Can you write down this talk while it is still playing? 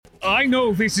I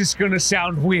know this is gonna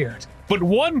sound weird, but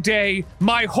one day,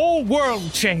 my whole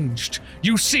world changed.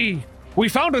 You see, we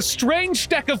found a strange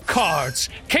deck of cards,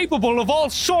 capable of all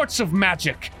sorts of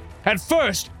magic. At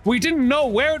first, we didn't know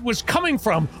where it was coming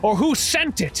from or who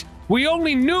sent it. We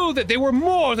only knew that they were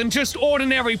more than just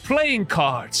ordinary playing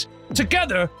cards.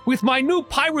 Together, with my new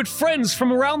pirate friends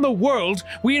from around the world,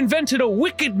 we invented a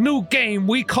wicked new game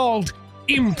we called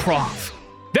Improv.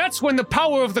 That's when the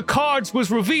power of the cards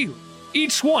was revealed.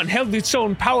 Each one held its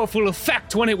own powerful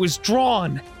effect when it was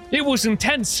drawn. It was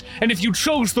intense, and if you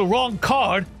chose the wrong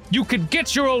card, you could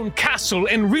get your own castle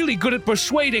and really good at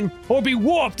persuading, or be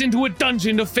warped into a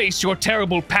dungeon to face your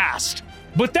terrible past.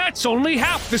 But that's only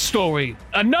half the story.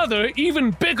 Another,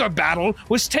 even bigger battle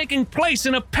was taking place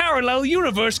in a parallel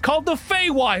universe called the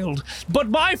Feywild. But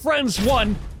my friends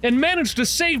won and managed to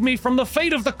save me from the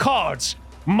fate of the cards.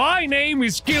 My name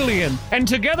is Gillion, and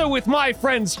together with my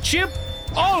friends Chip,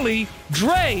 Ollie,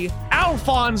 Dre,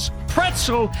 Alphonse,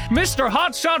 Pretzel, Mr.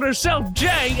 Hotshot herself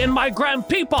Jay, and my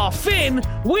grandpeepaw Finn,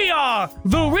 we are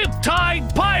the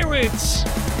Riptide Pirates!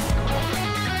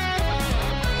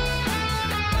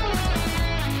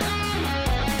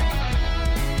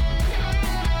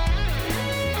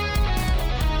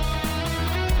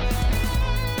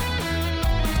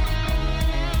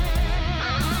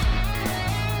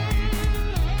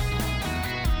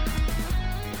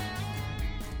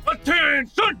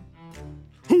 Attention!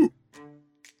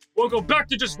 Welcome back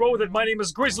to Just Roll With It. My name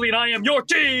is Grizzly and I am your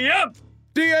DM!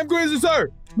 DM Grizzly, sir!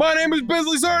 My name is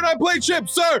Bisley, sir, and I play Chip,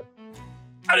 sir!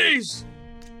 Eddie's!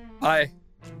 I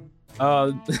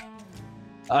don't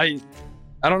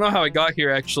know how I got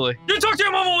here, actually. You talk to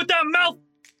your mama with that mouth!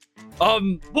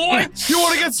 Boy! You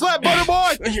wanna get slapped, butter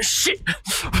boy? Shit!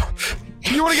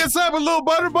 You wanna get slapped with little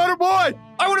butter boy?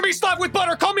 I want to be slapped with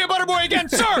butter! Call me a butter boy again,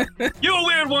 sir! You're a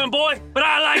weird one, boy, but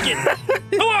I like it!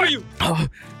 Who are you?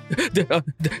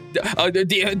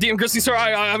 DM Grizzly, sir,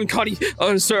 I'm Connie.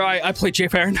 Sir, I play Jay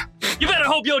Farron. You better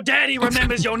hope your daddy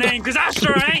remembers your name, because I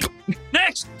sure ain't!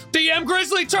 Next! DM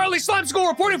Grizzly, Charlie Slime School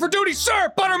reporting for duty,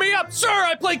 sir! Butter me up, sir!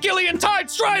 I play Gillion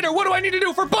Tide Strider! What do I need to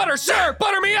do for butter, sir?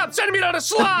 Butter me up! Send me down a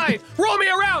slide! Roll me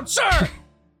around, sir!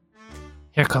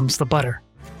 Here comes the butter.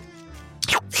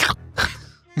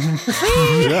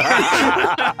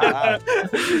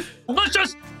 Let's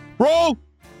just Roll!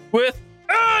 With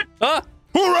it!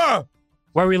 Hoorah!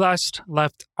 Where we last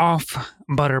left off,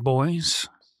 Butter Boys,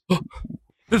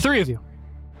 the three of you,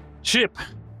 Chip,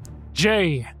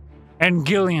 Jay, and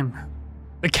Gillion,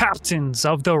 the captains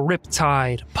of the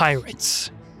Riptide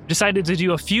Pirates, decided to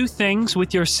do a few things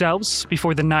with yourselves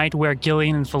before the night where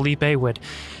Gillion and Felipe would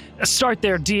start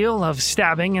their deal of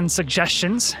stabbing and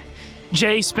suggestions.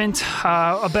 Jay spent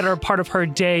a better part of her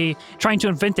day trying to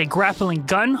invent a grappling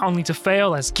gun, only to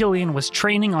fail as Gillion was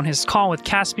training on his call with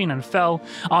Caspian and fell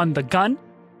on the gun.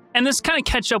 And this kind of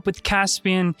catch up with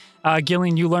Caspian.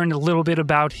 Gillion, you learned a little bit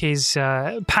about his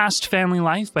past family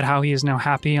life, but how he is now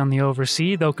happy on the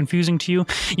oversea, though confusing to you.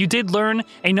 You did learn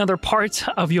another part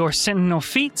of your sentinel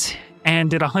feat and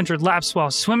did 100 laps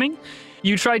while swimming.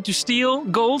 You tried to steal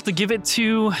gold to give it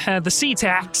to the sea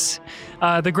tax,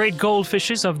 the great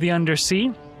goldfishes of the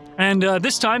undersea. And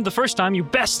this time, the first time, you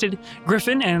bested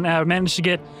Griffin and managed to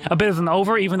get a bit of an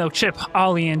over, even though Chip,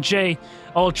 Ollie, and Jay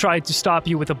all tried to stop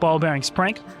you with a ball bearings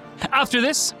prank. After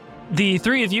this, the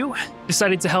three of you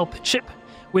decided to help Chip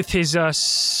with his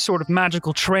sort of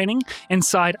magical training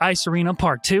inside Ice Arena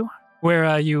Part 2,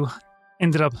 where you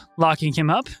ended up locking him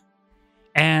up.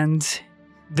 And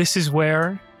this is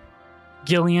where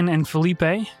Gillion and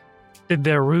Felipe did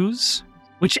their ruse,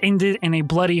 which ended in a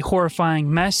bloody,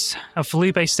 horrifying mess of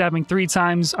Felipe stabbing 3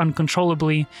 times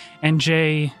uncontrollably, and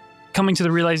Jay coming to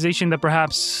the realization that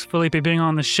perhaps Felipe being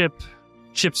on the ship,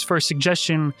 Chip's first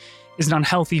suggestion, is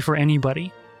unhealthy for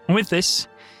anybody. And with this,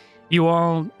 you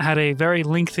all had a very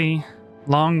lengthy,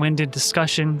 long-winded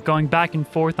discussion going back and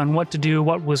forth on what to do,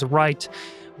 what was right,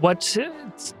 what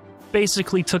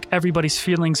basically took everybody's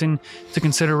feelings into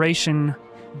consideration,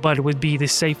 but would be the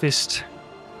safest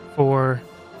for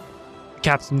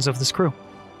captains of this crew.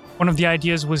 One of the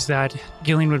ideas was that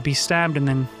Gillion would be stabbed and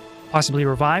then possibly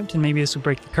revived, and maybe this would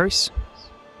break the curse,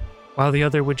 while the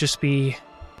other would just be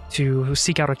to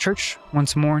seek out a church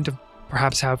once more and to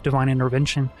perhaps have divine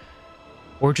intervention,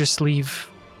 or just leave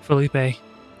Felipe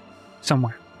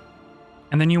somewhere.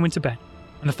 And then you went to bed.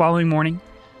 And the following morning,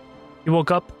 you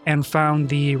woke up and found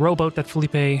the rowboat that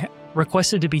Felipe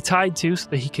requested to be tied to so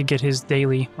that he could get his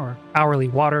daily or hourly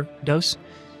water dose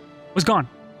was gone,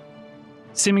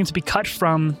 seeming to be cut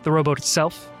from the rowboat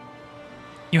itself.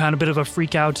 You had a bit of a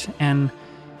freak out and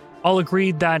all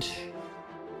agreed that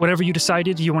whatever you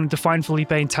decided, you wanted to find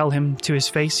Felipe and tell him to his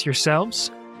face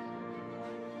yourselves.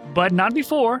 but not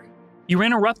before you're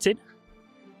interrupted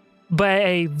by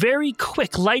a very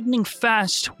quick,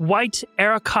 lightning-fast white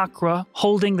Aarakocra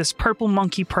holding this purple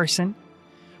monkey person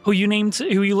who you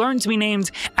learned to be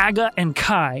named Aga and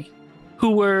Kai,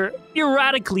 who were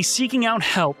erratically seeking out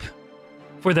help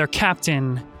for their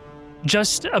captain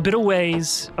just a bit of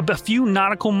ways, a few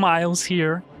nautical miles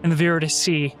here in the Viridis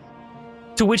Sea,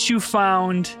 to which you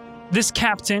found this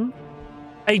captain,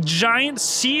 a giant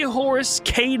seahorse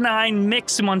canine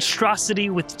mix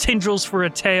monstrosity with tendrils for a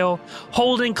tail,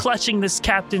 clutching this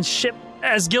captain's ship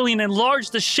as Gillion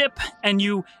enlarged the ship and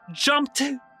you jumped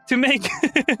to make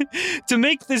to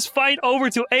make this fight over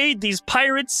to aid these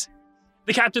pirates.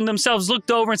 The captain themselves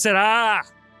looked over and said,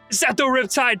 is that the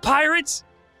Riptide Pirates?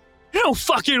 No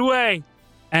fucking way.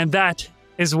 And that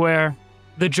is where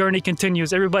the journey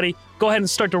continues. Everybody, go ahead and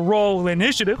start to roll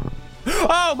initiative.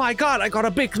 Oh my god, I got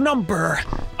a big number.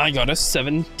 I got a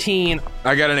 17.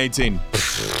 I got an 18.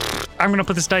 I'm going to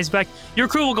put this dice back. Your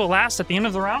crew will go last at the end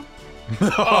of the round.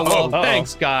 Oh, well,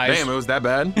 thanks, guys. Damn, it was that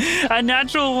bad? A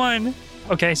natural one.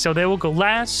 Okay, so they will go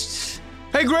last.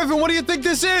 Hey, Griffin, what do you think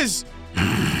this is?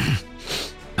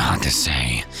 Hard to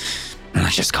say.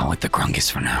 Let's just call it the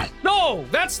Grungus for now. No,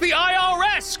 that's the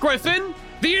IRS, Griffin.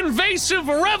 The invasive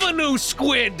revenue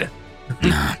squid.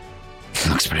 Nah,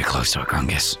 looks pretty close to a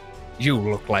Grungus. You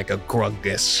look like a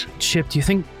Grungus. Chip, do you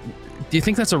think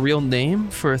that's a real name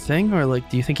for a thing, or like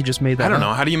do you think he just made that I don't up?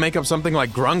 know. How do you make up something like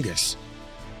Grungus?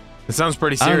 It sounds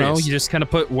pretty I serious. don't know. You just kind of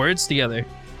put words together.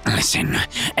 Listen,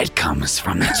 it comes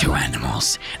from the two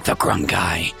animals. The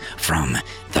Grungai from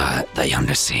the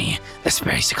undersea, that's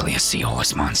basically a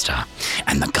seahorse monster,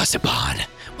 and the Gussipod,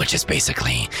 which is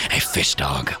basically a fish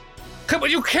dog.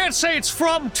 But you can't say it's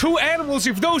from two animals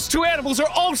if those two animals are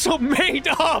also made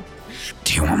up.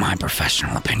 Do you want my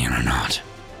professional opinion or not?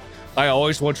 I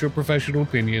always want your professional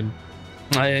opinion.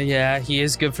 Yeah, he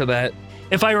is good for that.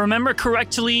 If I remember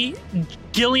correctly,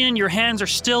 Gillion, your hands are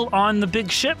still on the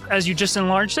big ship as you just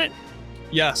enlarged it.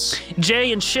 Yes.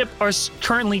 Jay and Ship are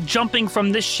currently jumping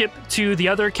from this ship to the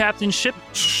other captain's ship.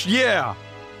 Yeah.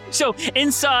 So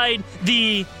inside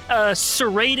the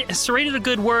serrated a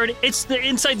good word. It's the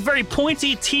inside very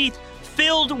pointy teeth,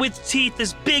 filled with teeth.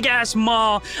 This big ass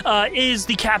maw is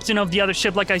the captain of the other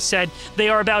ship. Like I said, they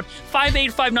are about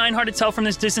 5'8", 5'9", hard to tell from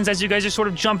this distance as you guys are sort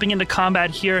of jumping into combat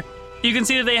here. You can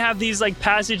see that they have these like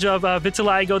passage of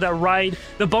vitiligo that ride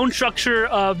the bone structure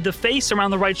of the face around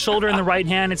the right shoulder and the right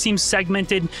hand. It seems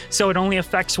segmented, so it only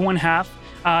affects one half.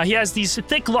 He has these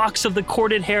thick locks of the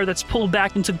corded hair that's pulled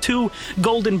back into two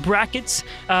golden brackets.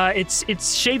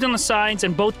 It's shaved on the sides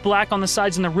and both black on the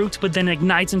sides and the roots, but then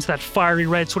ignites into that fiery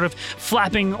red, sort of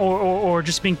flapping or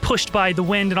just being pushed by the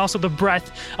wind and also the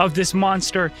breath of this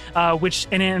monster,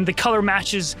 and the color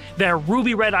matches their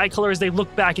ruby red eye color as they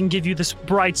look back and give you this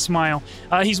bright smile.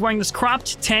 He's wearing this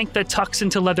cropped tank that tucks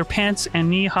into leather pants and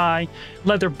knee-high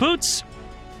leather boots.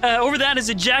 Over that is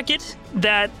a jacket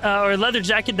or a leather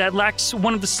jacket that lacks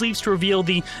one of the sleeves to reveal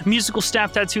the musical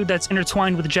staff tattoo that's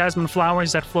intertwined with jasmine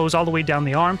flowers that flows all the way down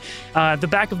the arm. The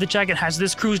back of the jacket has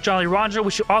this crew's Jolly Roger,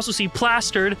 which you also see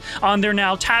plastered on their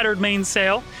now tattered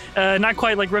mainsail. Not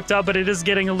quite like ripped up, but it is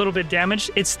getting a little bit damaged.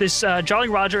 It's this Jolly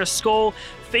Roger, a skull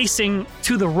facing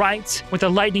to the right with a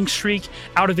lightning streak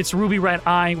out of its ruby red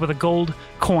eye with a gold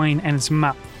coin in its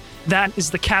mouth. That is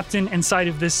the captain inside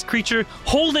of this creature,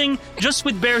 holding, just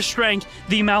with bare strength,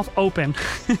 the mouth open.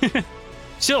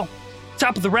 So,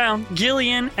 top of the round,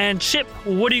 Gillion and Chip,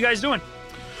 what are you guys doing?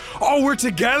 Oh, we're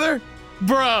together?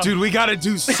 Bro. Dude, we gotta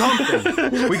do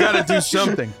something. We gotta do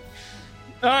something.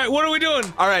 All right, what are we doing?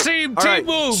 All right. Team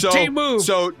move. So, team move.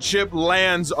 So Chip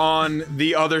lands on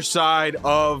the other side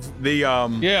of the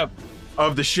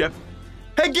of the ship.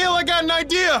 Hey, Gil, I got an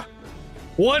idea.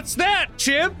 What's that,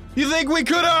 Chip? You think we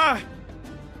could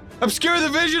obscure the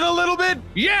vision a little bit?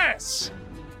 Yes.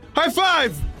 High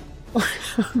five.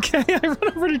 Okay, I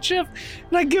run over to Chip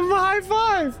and I give him a high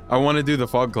five. I want to do the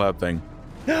fog cloud thing.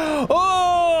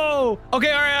 Oh!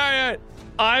 Okay, all right.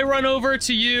 I run over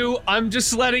to you. I'm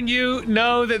just letting you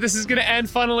know that this is going to end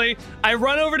funnily. I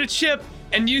run over to Chip,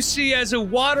 and you see as a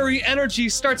watery energy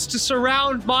starts to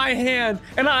surround my hand,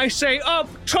 and I say, up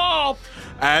top!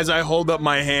 As I hold up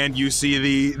my hand, you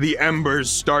see the embers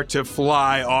start to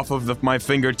fly off of my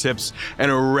fingertips,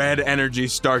 and a red energy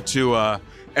start to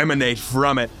emanate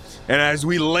from it. And as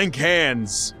we link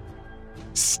hands,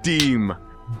 steam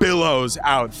billows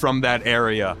out from that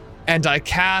area. And I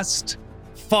cast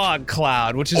Fog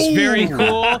Cloud, which is very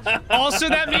cool. Also,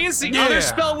 that means the other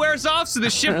spell wears off, so the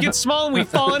ship gets small and we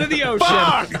fall into the ocean.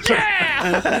 Fuck!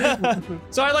 Yeah!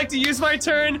 So I like to use my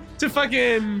turn to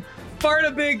fucking fart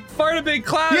a big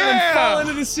cloud Yeah! and fall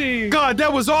into the sea. God,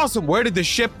 that was awesome. Where did the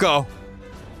ship go?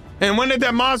 And when did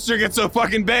that monster get so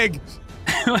fucking big?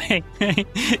 Wait,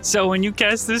 so when you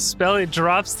cast this spell, it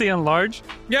drops the enlarge?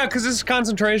 Yeah, because it's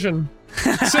concentration.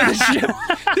 So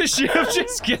the ship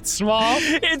just gets small.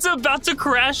 It's about to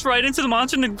crash right into the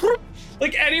monster and then whoop.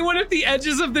 Like anyone at the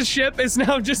edges of the ship is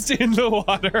now just in the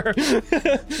water.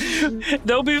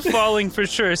 They'll be falling for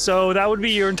sure. So that would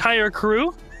be your entire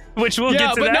crew, which we'll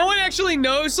get to but that. no one actually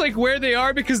knows like where they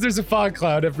are because there's a fog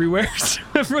cloud everywhere. So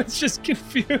everyone's just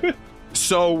confused.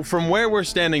 So from where we're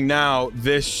standing now,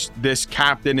 this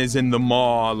captain is in the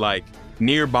maw, like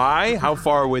nearby. How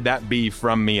far would that be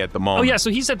from me at the moment? Oh yeah, so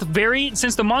he's at the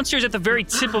since the monster is at the very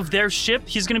tip of their ship,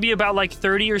 he's gonna be about like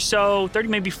 30 or so, 30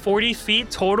 maybe 40 feet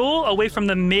total away from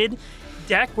the mid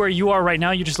deck where you are right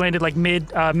now. You just landed like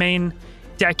main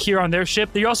deck here on their ship.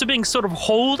 You're also being sort of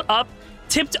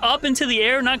tipped up into the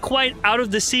air, not quite out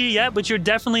of the sea yet, but you're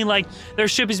definitely like, their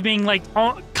ship is being like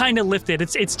kind of lifted.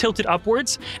 It's tilted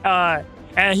upwards.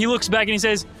 And he looks back and he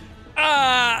says,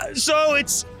 so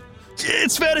it's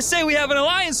fair to say we have an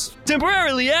alliance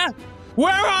temporarily, yeah?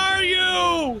 Where are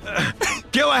you?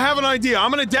 Gil, I have an idea. I'm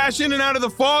gonna dash in and out of the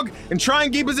fog and try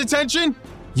and keep his attention.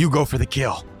 You go for the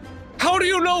kill. How do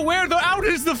you know where out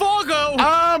is the fog go?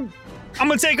 I'm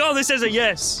gonna take all this as a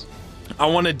yes. I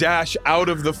want to dash out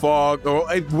of the fog. Or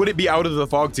would it be out of the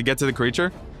fog to get to the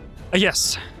creature? A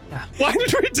yes. Yeah. Why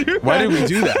did we do that? Why did we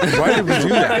do that? Why did we do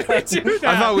that? Why did we do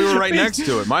that? I thought we were right next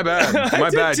to it. My bad. My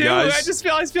bad, too. guys.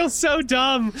 I feel so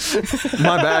dumb.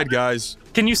 My bad, guys.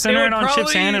 Can you center It it would on Chip's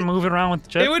probably- hand and move it around with the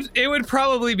chip? It would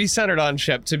probably be centered on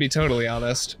Chip, to be totally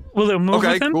honest. Will it move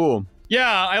Okay, with him? cool. Yeah,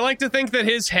 I like to think that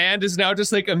his hand is now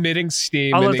just like emitting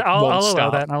steam I'll and it won't allow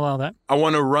stop. that. I'll allow that. I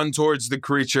want to run towards the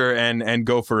creature and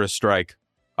go for a strike.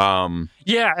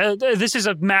 Yeah, this is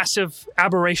a massive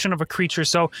aberration of a creature,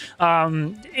 so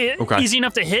Okay. easy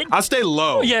enough to hit. I'll stay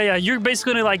low. Yeah, you're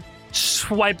basically gonna like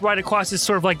swipe right across this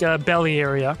sort of like a belly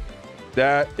area.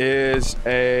 That is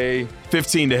a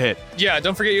 15 to hit. Yeah,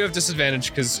 don't forget you have disadvantage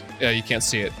because you can't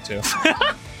see it too.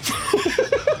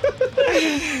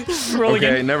 Roll Okay,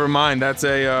 again. never mind. That's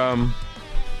a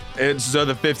it's so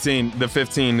the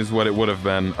 15 is what it would have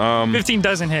been. 15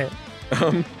 doesn't hit.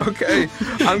 Okay.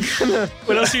 I'm gonna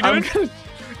What else are you doing?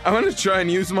 I'm gonna try and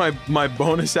use my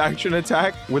bonus action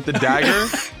attack with the dagger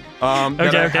that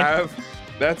Okay, I okay. have.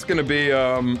 That's gonna be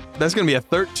a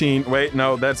 13. Wait,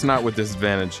 no, that's not with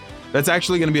disadvantage. That's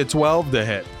actually gonna be a 12 to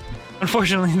hit.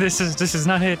 Unfortunately, this is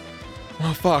not hit.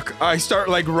 Oh fuck. I start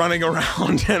like running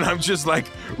around and I'm just like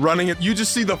running it. You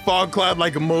just see the fog cloud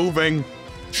like moving.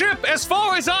 Chip, as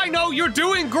far as I know, you're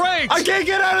doing great. I can't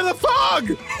get out of the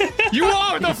fog! You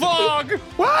are the fog.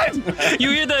 What?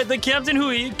 You hear the captain,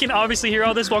 who can obviously hear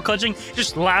all this while clutching,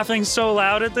 just laughing so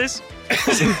loud at this.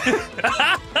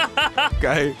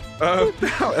 Okay.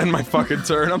 And my fucking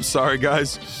turn. I'm sorry,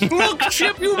 guys. Look,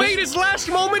 Chip, you made his last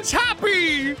moments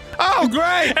happy. Oh,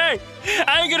 great! Hey,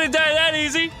 I ain't gonna die that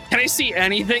easy. Can I see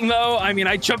anything though? I mean,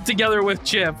 I jumped together with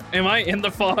Chip. Am I in the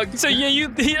fog? So yeah,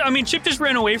 Chip just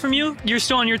ran away from you. You're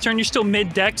still on your turn. You're still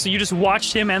mid-deck, so you just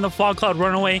watched him and the fog cloud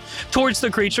run away towards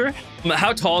the creature.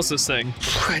 How tall is this thing?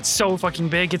 It's so fucking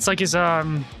big. It's like his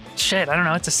shit. I don't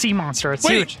know. It's a sea monster. It's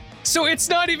Wait, huge. so it's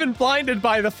not even blinded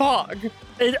by the fog.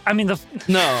 No, I mean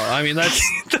that's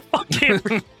the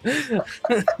fucking.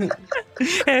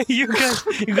 Hey, you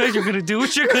guys are gonna do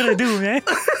what you're gonna do, man.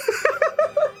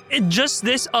 Just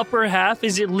this upper half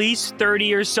is at least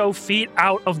 30 or so feet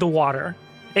out of the water.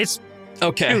 It's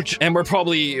okay. huge. And we're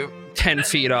probably 10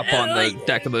 feet up on the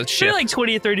deck of the Maybe ship. like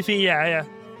 20 or 30 feet. Yeah.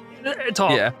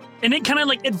 Tall. Yeah. And it kind of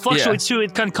like it fluctuates too.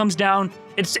 It kind of comes down.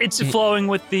 It's flowing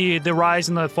with the rise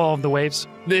and the fall of the waves.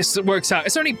 This works out.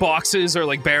 Is there any boxes or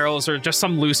like barrels or just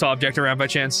some loose object around by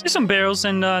chance? There's some barrels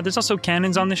and there's also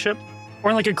cannons on the ship,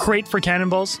 or like a crate for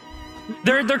cannonballs.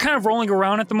 They're kind of rolling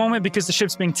around at the moment because the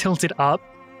ship's being tilted up.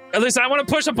 Listen, I want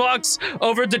to push a box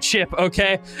over to Chip,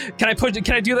 okay? Can I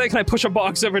do that? Can I push a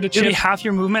box over to It'll be Chip? half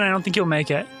your movement. I don't think you'll make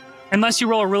it. Unless you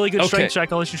roll a really good strength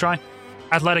check, I'll let you try.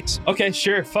 Athletics. Okay,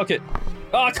 sure. Fuck it.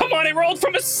 Oh, come on. I rolled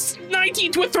from a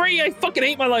 19 to a 3. I fucking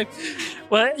hate my life.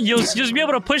 Well, you'll just be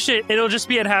able to push it. It'll just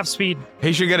be at half speed.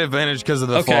 He should get advantage because of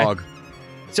the Okay. fog.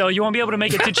 So you won't be able to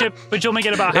make it to Chip, but you'll make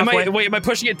it about halfway. Am I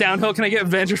pushing it downhill? Can I get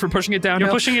advantage for pushing it downhill?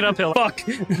 You're pushing it uphill. Fuck.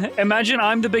 Imagine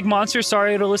I'm the big monster.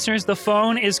 Sorry to listeners. The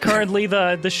phone is currently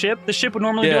the ship. The ship would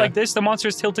normally be Yeah. like this. The monster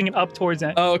is tilting it up towards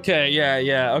it. Okay,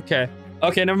 yeah, okay.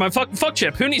 Okay, never mind. Fuck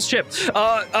Chip. Who needs Chip?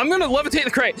 I'm gonna levitate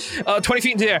the crate 20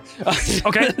 feet into the air.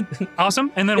 Okay,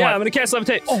 awesome. And then what? Yeah, I'm gonna cast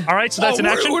levitate. All right, so that's an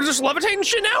action. We're just levitating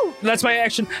shit now? That's my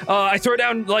action. I throw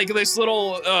down like this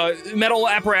little metal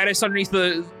apparatus underneath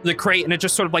the crate, and it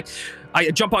just sort of like I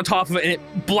jump on top of it, and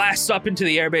it blasts up into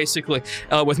the air basically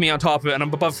with me on top of it, and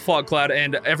I'm above the fog cloud,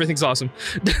 and everything's awesome.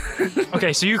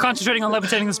 Okay, so you're concentrating on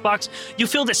levitating this box. You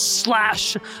feel this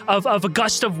slash of a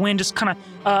gust of wind just kind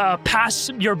of pass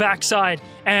your backside,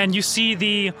 and you see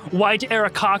the white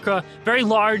Arakakra, very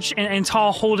large and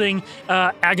tall, holding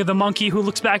Aga the monkey, who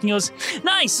looks back and goes,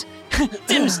 "Nice!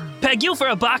 Didn't peg you for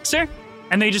a boxer."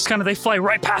 And they just they fly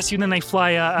right past you, and then they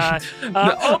fly up.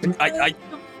 I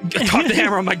caught the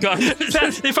hammer on my gun.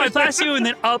 They fly past you and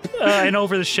then up and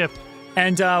over the ship.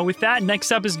 And with that,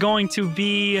 next up is going to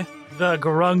be the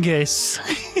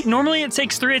Grungus. Normally it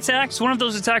takes 3 attacks. One of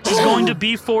those attacks is going to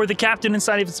be for the captain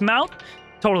inside of its mouth.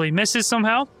 Totally misses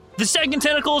somehow. The second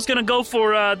tentacle is going to go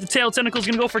for, the tail tentacle is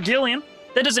going to go for Gillion.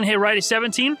 That doesn't hit right, it's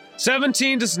 17.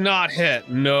 17 does not hit.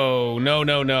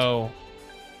 No.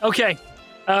 Okay.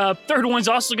 Third one's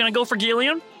also going to go for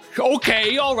Gillion.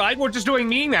 Okay, all right, we're just doing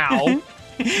me now.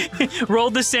 Roll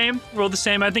the same.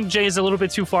 I think Jay is a little bit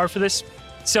too far for this.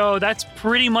 So that's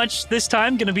pretty much this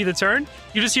time going to be the turn.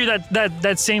 You just hear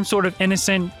that same sort of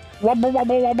innocent wobble,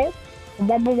 wobble, wobble,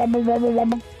 wobble, wobble, wobble,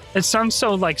 wobble. It sounds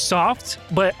so soft,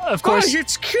 but of course,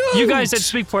 it's cute. you guys that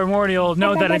speak primordial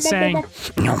know that it's saying,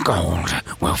 No gold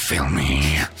will fill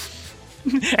me.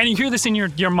 and you hear this in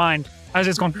your mind as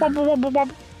it's going, wobble, wobble,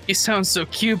 wobble. He sounds so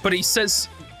cute, but he says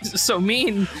so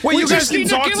mean. Wait, you guys can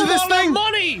talk give to him this all our thing?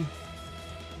 money.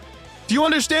 Do you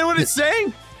understand what it's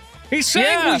saying? He's saying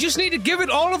Yeah. we just need to give it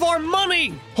all of our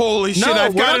money. Holy shit,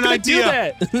 I've got an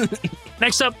idea.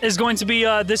 Next up is going to be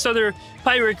this other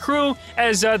pirate crew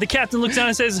as the captain looks down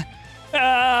and says,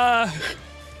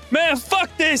 man,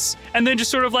 fuck this. And then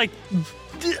just sort of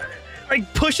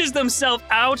pushes themselves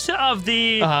out of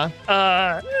the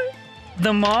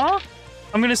maw.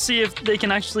 I'm going to see if they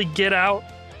can actually get out.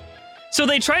 So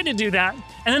they tried to do that,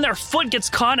 and then their foot gets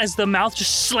caught as the mouth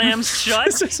just slams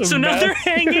shut. So now they're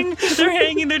hanging,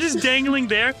 they're just dangling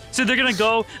there. So they're gonna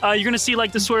go, you're gonna see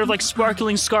this sort of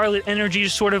sparkling scarlet energy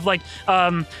just sort of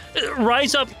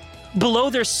rise up below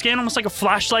their skin, almost like a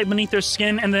flashlight beneath their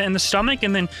skin and the stomach,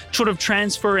 and then sort of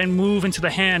transfer and move into the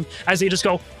hand as they just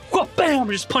go, whoop, bam,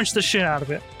 and just punch the shit out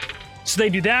of it. So they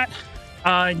do that.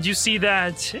 You see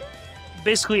that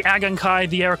basically Agankai,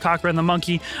 the Arakakra, and the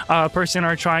monkey person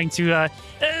are trying to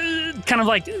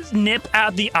nip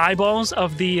at the eyeballs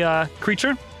of the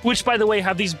creature, which, by the way,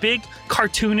 have these big,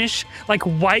 cartoonish,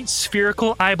 white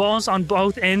spherical eyeballs on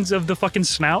both ends of the fucking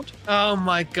snout. Oh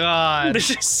my god. They're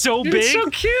just so Dude, big. it's so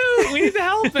cute. We need to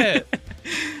help it.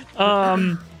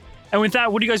 And with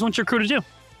that, what do you guys want your crew to do?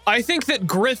 I think that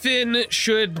Griffin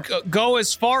should go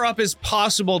as far up as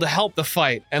possible to help the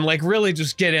fight and really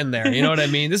just get in there. You know what I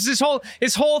mean? His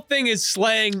whole thing is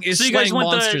slaying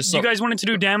monsters. You guys wanted to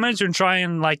do damage or try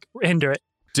and hinder it?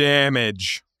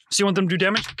 Damage. So you want them to do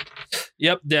damage?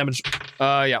 Yep, damage.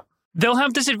 Yeah. They'll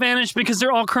have disadvantage because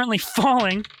they're all currently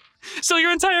falling. So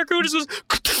your entire crew just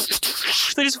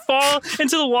goes... They just fall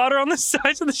into the water on the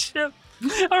sides of the ship.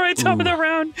 All right, top of the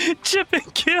round. Chip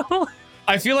and kill.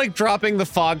 I feel like dropping the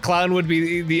fog clown would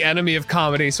be the enemy of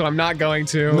comedy, so I'm not going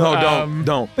to. No,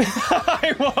 don't.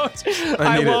 I won't.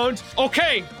 I won't.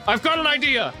 Okay, I've got an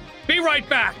idea. Be right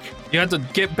back. You have to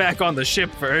get back on the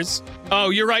ship first.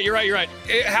 Oh, you're right.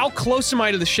 How close am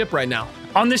I to the ship right now?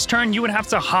 On this turn, you would have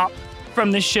to hop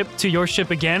from this ship to your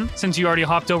ship again, since you already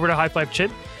hopped over to High Five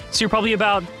Chip. So you're probably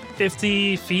about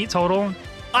 50 feet total.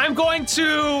 I'm going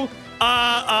to...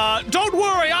 don't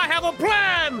worry, I have a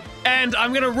plan! And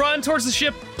I'm gonna run towards the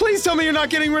ship. Please tell me you're not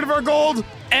getting rid of our gold.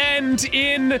 And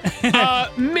in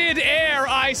mid-air,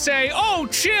 I say, "Oh,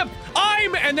 Chip,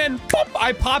 and then pop,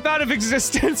 I pop out of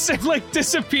existence and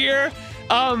disappear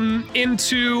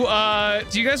into.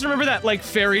 Do you guys remember that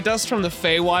fairy dust from the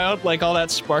Feywild, all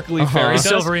that sparkly fairy dust?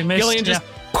 Silvery mist. Gillion just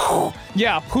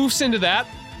poofs into that,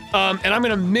 and I'm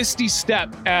gonna misty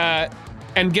step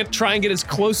and try and get as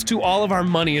close to all of our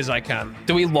money as I can.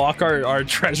 Do we lock our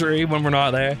treasury when we're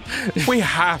not there? We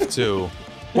have to.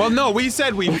 Well, no, we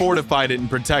said we fortified it and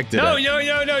protected it. No,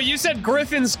 you said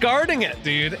Griffin's guarding it,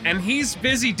 dude, and he's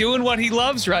busy doing what he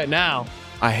loves right now.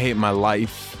 I hate my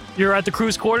life. You're at the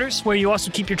crew's quarters, where you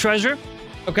also keep your treasure.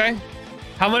 Okay.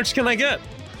 How much can I get?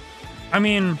 I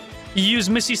mean, you use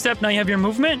Misty Step, now you have your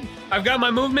movement. I've got my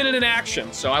movement and an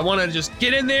action, so I want to just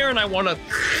get in there and I want to...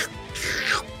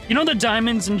 You know the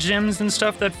diamonds and gems and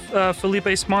stuff that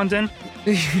Felipe spawned in?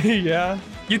 Yeah.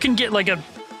 You can get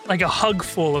a hug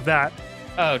full of that.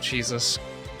 Oh, Jesus.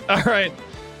 All right.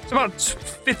 It's about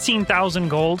 15,000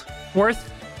 gold worth.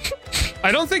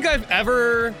 I don't think I've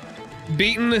ever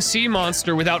beaten a sea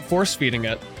monster without force feeding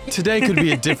it. Today could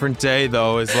be a different day,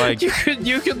 though. It's like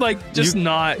You could like just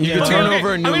not. you could turn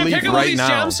over a I'm new gonna leaf pick up all right these now.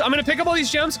 gems. I'm gonna pick up all these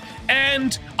gems,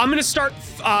 and I'm gonna start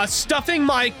stuffing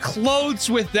my clothes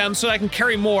with them so that I can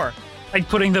carry more. Like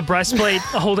putting the breastplate,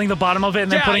 holding the bottom of it,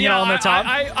 and then putting it all on the top.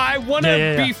 I want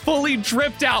to be fully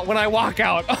dripped out when I walk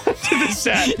out onto the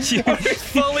set.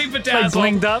 Fully bedazzled.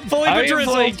 Like blinged up. Fully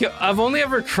bedrizzled. I've only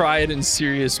ever cried in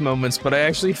serious moments, but I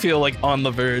actually feel like on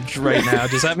the verge right now.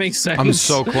 Does that make sense? I'm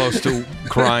so close to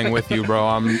crying with you, bro.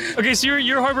 Okay, so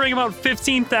you're harboring about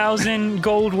 15,000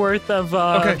 gold worth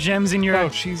of gems in your. Oh,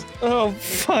 jeez. Oh,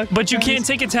 fuck. But you can't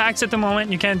take attacks at the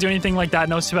moment. You can't do anything like that.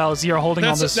 No spells. You're holding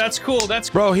all this. That's cool. That's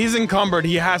cool. Bro, he's encumbered.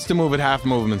 He has to move at half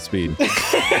movement speed.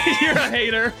 You're a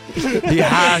hater. He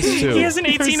has to. He has an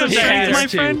 18 of He strength, has my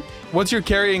to. friend. What's your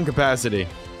carrying capacity?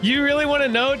 You really want to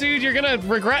know, dude? You're gonna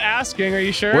regret asking. Are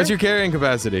you sure? What's your carrying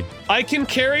capacity? I can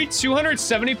carry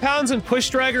 270 pounds and push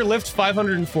drag or lift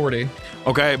 540.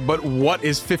 Okay, but what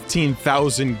is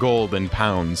 15,000 gold in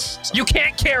pounds? You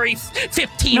can't carry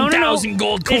 15,000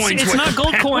 gold coins. It's worth not of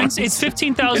gold pounds. coins. It's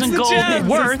 15,000 It's the gold gems, it's the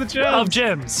worth gems. of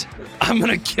gems. I'm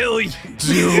gonna kill you.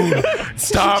 Dude,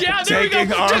 stop Yeah, there we taking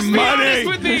go. our Just be money. honest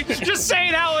with me. Just say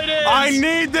it how it is. I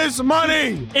need this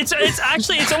money. It's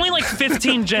only like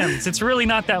 15 gems. It's really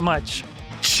not that much.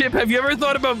 Chip, have you ever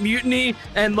thought about mutiny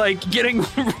and like getting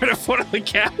rid of one of the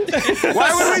captains?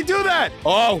 Why would we do that?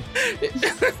 Oh,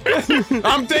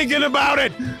 I'm thinking about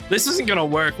it. This isn't gonna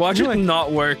work. Watch it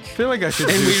not work. I feel like I should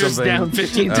And do we just something. down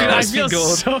 15. Dude, I Dude, feel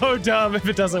gold. so dumb if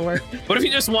it doesn't work. What if he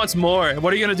just wants more?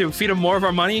 What are you gonna do? Feed him more of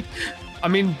our money? I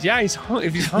mean, yeah,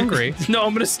 if he's hungry. No,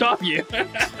 I'm gonna stop you.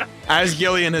 As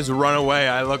Gillion has run away,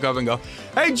 I look up and go,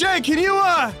 "Hey, Jay, can you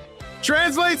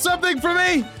translate something for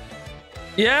me?"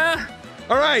 Yeah?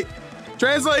 All right,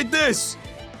 translate this.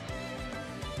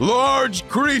 Large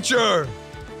creature,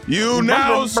 you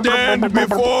now stand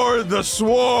before the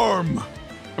swarm.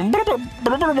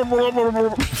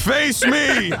 Face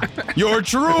me, your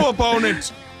true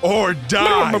opponent, or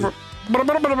die.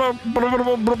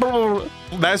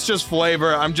 That's just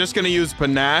flavor. I'm just gonna use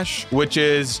panache, which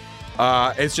is,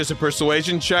 it's just a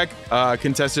persuasion check,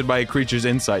 contested by a creature's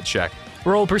insight check.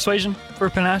 Roll persuasion for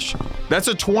panache. That's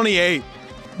a 28.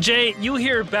 Jay, you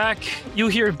hear back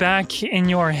in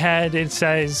your head, it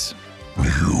says,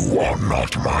 You are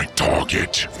not my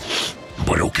target.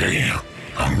 But okay,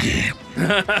 I'm game.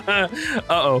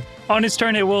 Uh-oh. on its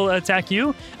turn, it will attack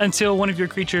you until one of your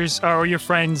creatures or your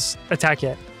friends attack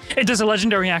it. It does a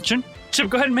legendary action. Chip,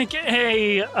 go ahead and make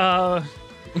I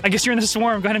guess you're in the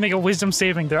swarm. Go ahead and make a wisdom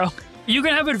saving throw. You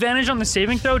can have advantage on the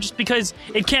saving throw just because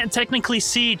it can't technically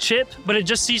see Chip, but it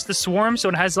just sees the swarm, so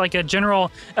it has like a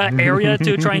general area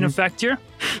to try and affect you.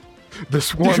 The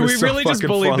swarm Dude, is we so really just fucking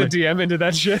bullied funny. the DM into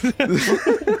that shit.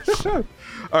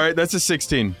 All right, that's a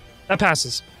 16. That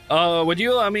passes. Would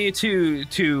you allow me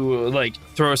to like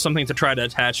throw something to try to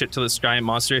attach it to this giant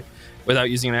monster without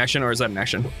using an action, or is that an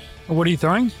action? What are you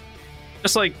throwing?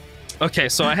 Just like, okay,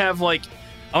 so I want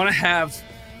to have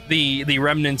the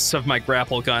remnants of my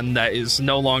grapple gun that is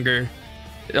no longer,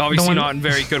 obviously one- not in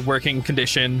very good working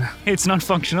condition. It's not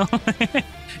functional.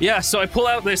 Yeah, so I pull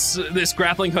out this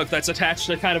grappling hook that's attached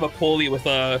to kind of a pulley with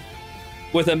a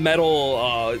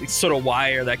metal sort of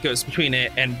wire that goes between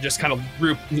it and just kind of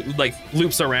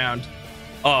loops around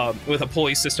with a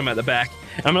pulley system at the back.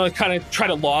 And I'm gonna kind of try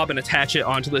to lob and attach it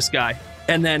onto this guy.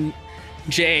 And then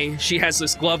Jay, she has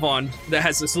this glove on that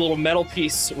has this little metal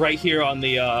piece right here on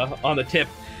the tip,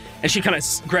 and she kind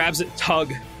of grabs it,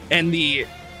 tug, and the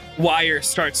wire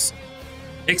starts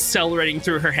accelerating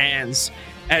through her hands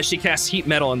as she casts heat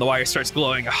metal, and the wire starts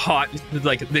glowing hot,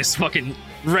 like this fucking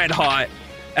red hot,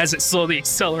 as it slowly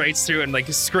accelerates through and like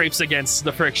scrapes against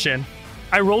the friction.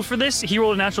 I rolled for this. He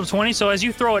rolled a natural 20. So as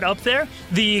you throw it up there,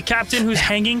 the captain who's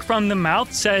hanging from the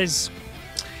mouth says,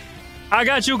 "I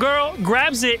got you, girl,"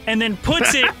 grabs it and then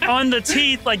puts it on the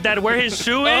teeth like that where his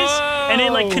shoe is. And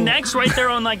it like connects right there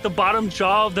on like the bottom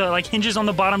jaw of the like hinges on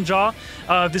the bottom jaw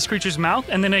of this creature's mouth.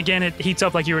 And then again, it heats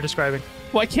up like you were describing.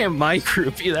 Why can't my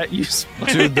crew be that useful?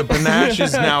 Dude, the panache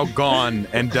is now gone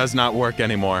and does not work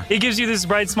anymore. It gives you this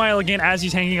bright smile again as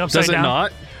he's hanging upside Does it down.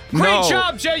 not? Great No.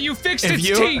 job, Jay. You fixed its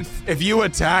teeth. If you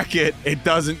attack it, it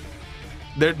doesn't.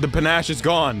 The panache is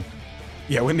gone.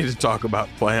 Yeah, we need to talk about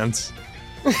plans.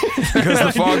 Because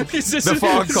the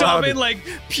fog cloud. Summon like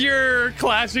pure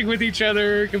clashing with each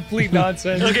other, complete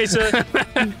nonsense. Okay, so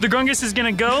the Grungus is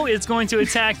gonna go. It's going to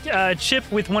attack Chip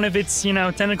with one of its,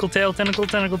 tentacle tail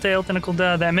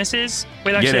that misses.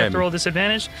 Wait, actually, I have to roll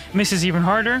disadvantage. Misses even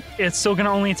harder. It's still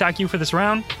gonna only attack you for this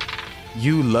round.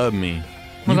 You love me.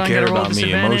 Hold You on, care gotta roll about me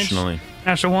disadvantage. emotionally.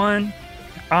 Natural 1.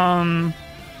 And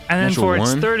then Natural for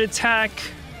its 1? third attack.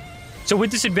 So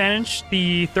with disadvantage,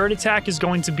 the third attack is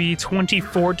going to be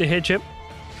 24 to hit, Chip.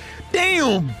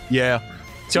 Damn. Yeah.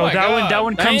 So Oh my that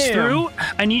one comes damn. through.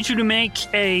 I need you to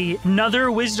make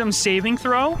another wisdom saving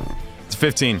throw. It's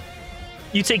 15.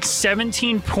 You take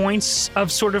 17 points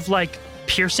of sort of like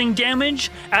piercing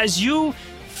damage as you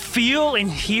feel and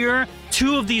hear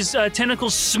two of these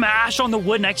tentacles smash on the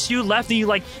wood next to you. Left, and you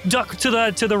like duck to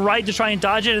the right to try and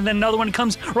dodge it, and then another one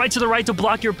comes right to the right to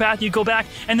block your path. You go back,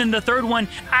 and then the third one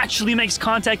actually makes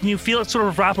contact, and you feel it sort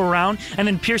of wrap around and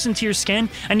then pierce into your skin,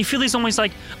 and you feel these almost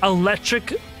like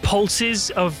electric pulses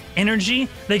of energy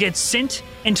that get sent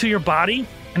into your body,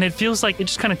 and it feels like it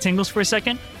just kind of tingles for a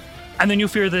second, and then you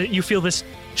feel this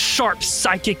sharp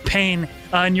psychic pain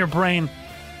in your brain.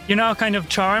 You're now kind of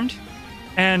charmed,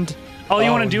 and all you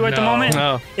want to do at the moment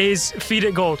is feed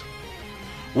it gold.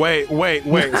 Wait.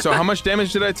 So how much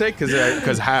damage did I take?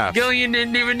 Because half. Gillion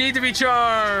didn't even need to be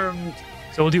charmed.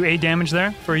 So we'll do 8 damage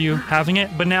there for you having it.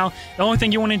 But now the only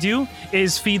thing you want to do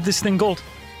is feed this thing gold.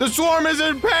 The swarm is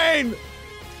in pain.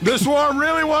 The swarm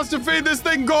really wants to feed this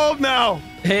thing gold now.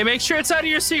 Hey, make sure it's out of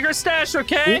your secret stash,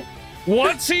 okay?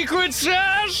 What secret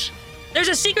stash? There's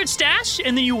a secret stash,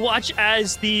 and then you watch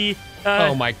as the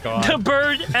Oh my god. the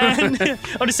bird and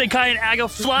Odyssey and Aga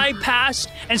fly past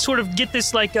and sort of get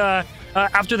this like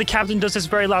after the captain does this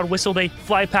very loud whistle, they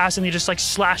fly past and they just like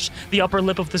slash the upper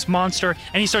lip of this monster,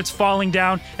 and he starts falling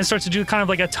down and starts to do kind of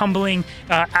like a tumbling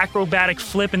acrobatic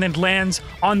flip, and then lands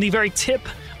on the very tip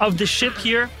of the ship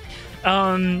here.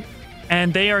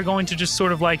 And they are going to just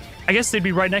sort of like, I guess they'd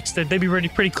be right next to, they'd be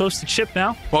pretty close to Chip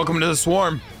now. Welcome to the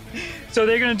swarm. So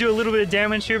they're going to do a little bit of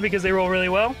damage here because they roll really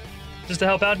well. Just to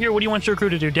help out here, what do you want your crew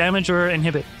to do? Damage or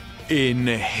inhibit?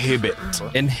 Inhibit.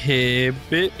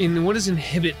 Inhibit. What does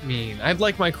inhibit mean? I'd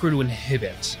like my crew to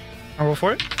inhibit. I'll roll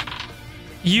for it.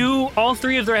 All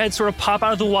three of their heads sort of pop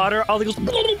out of the water. All they go,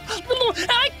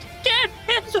 I can't.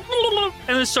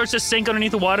 And it starts to sink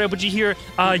underneath the water, but you hear,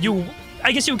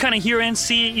 I guess you kind of hear and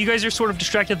see. You guys are sort of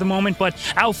distracted at the moment, but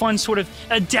Alphonse sort of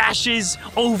dashes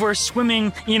over,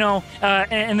 swimming,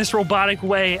 in this robotic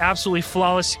way, absolutely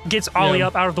flawless, gets Ollie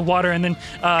up out of the water, and then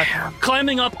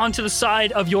climbing up onto the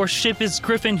side of your ship is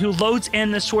Griffin, who loads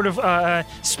in this sort of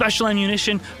special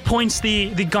ammunition, points the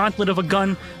gauntlet of a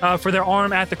gun for their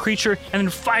arm at the creature, and then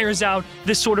fires out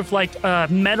this sort of like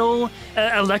metal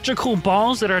electrical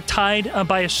balls that are tied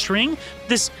by a string.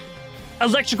 This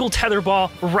electrical tether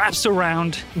ball wraps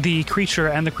around the creature,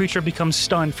 and the creature becomes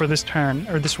stunned for this turn,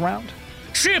 or this round.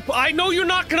 Chip, I know you're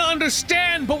not gonna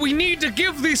understand, but we need to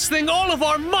give this thing all of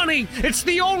our money. It's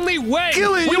the only way.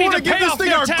 Gillion, we you need want to give pay this off thing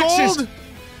their our taxes. gold?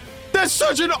 That's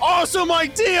such an awesome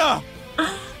idea.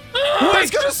 That's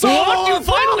gonna solve What? all You our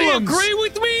finally problems. agree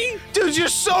with me? Dude, you're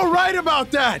so right about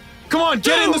that. Come on,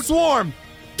 get in the Dude. swarm.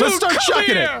 Let's Dude, start come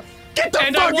chucking here. it. Get the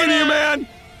And fuck I in here, wanna- man.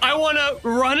 I want to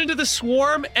run into the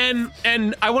swarm and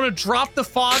I want to drop the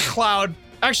fog cloud.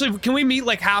 Actually, can we meet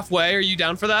like halfway? Are you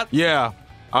down for that? Yeah,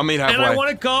 I'll meet halfway. And I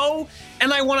want to go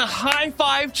and I want to high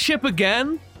five Chip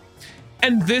again.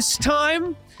 And this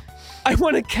time, I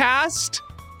want to cast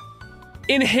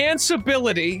Enhance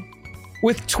Ability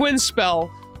with Twin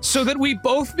Spell so that we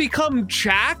both become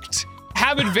jacked,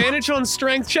 have advantage on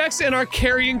strength checks, and our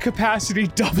carrying capacity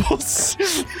doubles.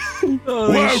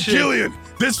 Wow, Gillion,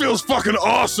 this feels fucking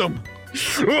awesome.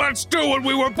 Let's do what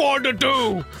we were born to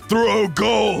do. Throw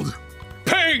gold.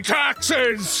 Pay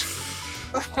taxes.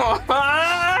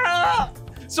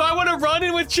 So I want to run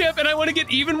in with Chip, and I want to get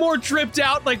even more dripped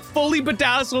out, like fully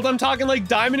bedazzled. I'm talking like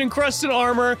diamond encrusted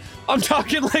armor. I'm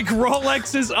talking like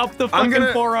Rolexes up the fucking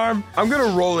forearm. I'm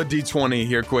gonna roll a d20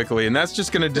 here quickly, and that's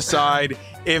just gonna decide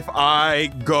if I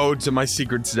go to my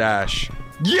secret stash.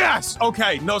 Yes!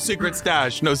 Okay, no secret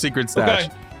stash. No secret stash.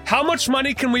 Okay. How much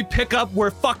money can we pick up?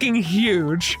 We're fucking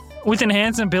huge. With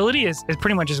enhanced ability, it's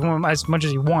pretty much as much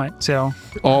as you want. So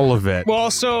All of it. Well,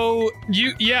 so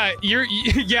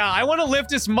I want to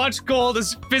lift as much gold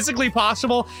as physically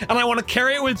possible, and I want to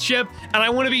carry it with Chip, and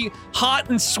I want to be hot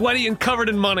and sweaty and covered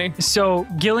in money. So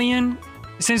Gillion,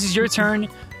 since it's your turn,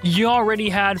 you already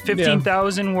had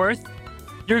 15,000 worth.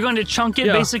 You're going to chunk it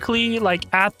basically like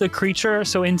at the creature,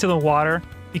 so into the water,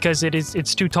 because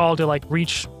it's too tall to like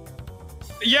reach.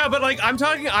 Yeah, but like I'm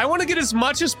talking, I want to get as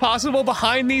much as possible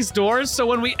behind these doors, so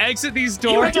when we exit these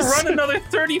doors, You have to run another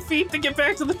 30 feet to get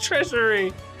back to the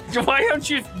treasury. Why don't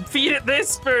you feed it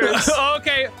this first?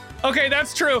 Okay,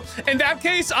 that's true. In that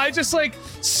case, I just like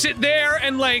sit there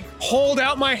and like hold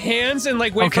out my hands and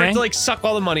like wait for it to like suck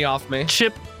all the money off me.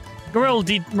 Chip, roll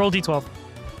D12.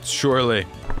 Surely.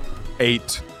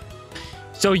 8.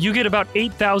 So you get about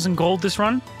 8,000 gold this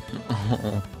run.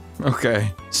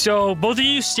 Okay. So both of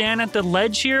you stand at the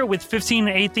ledge here with 15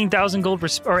 and 18,000 gold,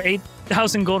 or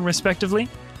 8,000 gold respectively.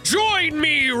 Join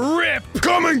me, Rip!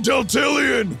 Coming,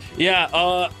 Deltillion! Yeah,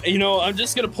 I'm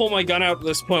just gonna pull my gun out at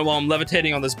this point while I'm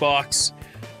levitating on this box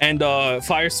and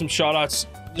fire some shots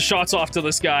off to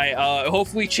this guy,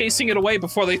 hopefully chasing it away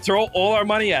before they throw all our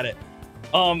money at it.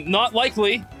 Not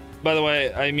likely. By the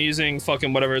way, I'm using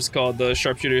fucking whatever it's called, the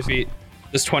sharpshooter feat.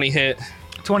 This 20 hit.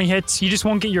 20 hits. You just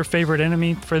won't get your favorite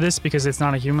enemy for this because it's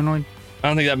not a humanoid. I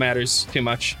don't think that matters too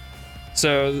much.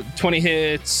 So 20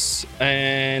 hits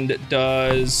and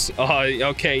does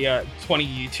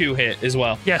 22 hit as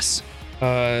well. Yes.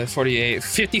 48,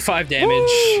 55 damage.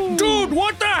 Ooh, dude,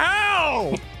 what the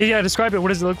hell? Yeah, describe it. What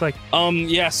does it look like?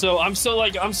 Yeah, so I'm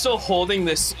still holding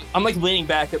this. I'm like leaning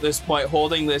back at this point,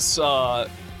 holding this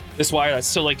this wire that's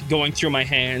still like going through my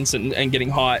hands and getting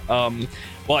hot.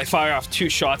 While I fire off 2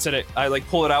 shots at it, I like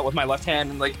pull it out with my left hand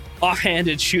and like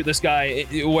offhanded shoot this guy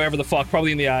wherever the fuck,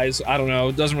 probably in the eyes. I don't know.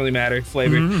 It doesn't really matter.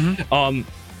 Flavor. Mm-hmm.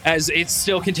 As it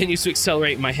still continues to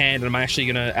accelerate in my hand, and I'm actually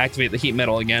gonna activate the heat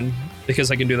metal again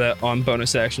because I can do that on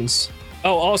bonus actions.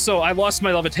 Oh, also, I lost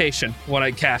my levitation when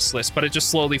I cast this, but it just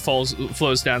slowly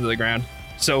flows down to the ground.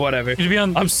 So whatever.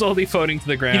 I'm slowly floating to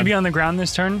the ground. You'd be on the ground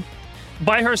this turn.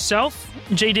 By herself,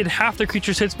 Jay did half the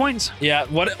creature's hit points. Yeah,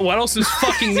 what else is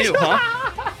fucking new, huh?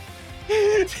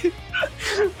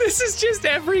 This is just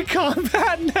every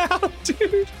combat now,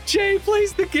 dude. Jay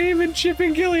plays the game and Chip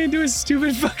and Gillion do a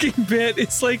stupid fucking bit.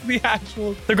 It's like the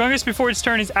actual... The Grungus before its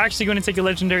turn is actually going to take a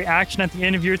legendary action at the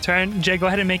end of your turn. Jay, go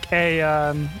ahead and make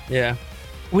a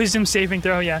wisdom saving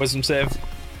throw, yeah. Wisdom save.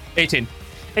 18.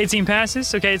 18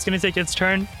 passes. Okay, it's going to take its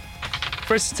turn.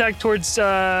 First attack towards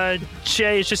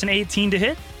Jay is just an 18 to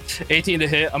hit. 18 to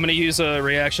hit. I'm going to use a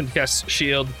reaction to cast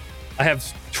shield. I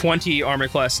have 20 armor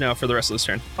class now for the rest of this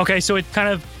turn. Okay, so it kind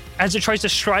of, as it tries to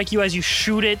strike you, as you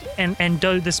shoot it and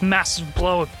do this massive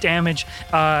blow of damage,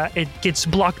 it gets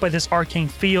blocked by this arcane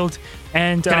field.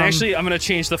 And I'm going to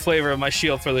change the flavor of my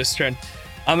shield for this turn.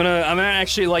 I'm gonna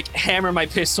actually like hammer my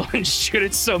pistol and shoot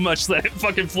it so much that it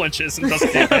fucking flinches and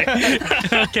doesn't hit me.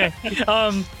 Okay.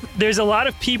 There's a lot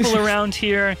of people around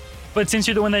here, but since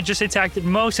you're the one that just attacked it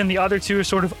most, and the other two are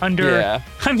sort of under. Yeah.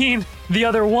 I mean, the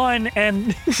other one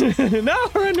and no,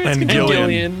 we're under and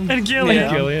Gillion. And Gillion.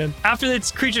 Yeah. Gillion. After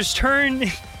its creature's turn,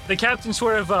 the captain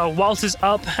sort of waltzes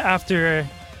up after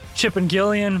Chip and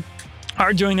Gillion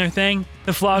are doing their thing.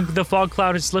 The fog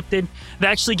cloud is lifted. They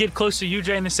actually get close to you,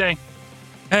 Jay, and they say,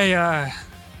 "Hey,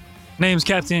 name's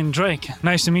Captain Drake.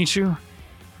 Nice to meet you.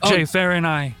 Jay Farron,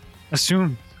 I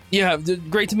assume." Yeah,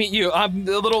 great to meet you. I'm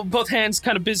a little, both hands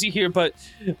kind of busy here, but...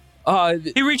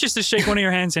 He reaches to shake one of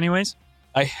your hands anyways.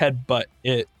 I headbutt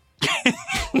it.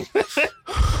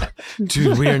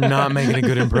 Dude, we are not making a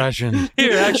good impression.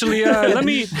 Here, actually, let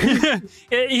me...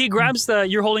 He grabs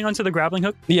you're holding onto the grappling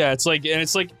hook? Yeah, it's like,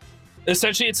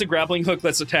 essentially it's a grappling hook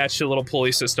that's attached to a little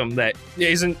pulley system that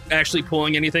isn't actually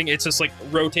pulling anything. It's just like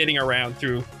rotating around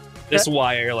through this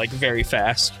wire, like very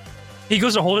fast. He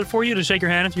goes to hold it for you to shake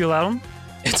your hand if you allow him.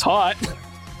 It's hot.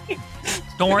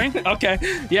 Don't worry. Okay.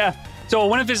 Yeah. So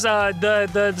one of his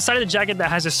the side of the jacket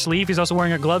that has a sleeve, he's also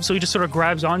wearing a glove, so he just sort of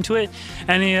grabs onto it,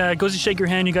 and he goes to shake your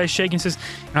hand. You guys shake and says,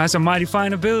 "That's a mighty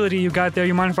fine ability you got there.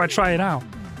 You mind if I try it out?"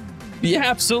 Yeah,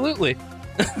 absolutely.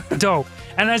 Dope.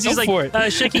 And as he's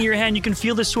shaking your hand, you can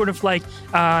feel this sort of like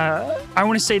I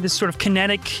want to say this sort of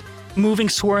kinetic, moving,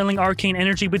 swirling, arcane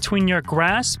energy between your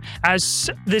grasp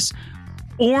as this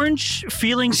orange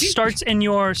feeling starts in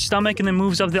your stomach and then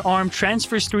moves up the arm,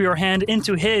 transfers through your hand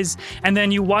into his, and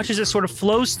then you watch as it sort of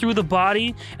flows through the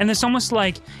body, and it's almost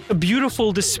like a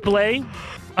beautiful display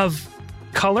of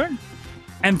color,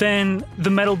 and then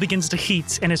the metal begins to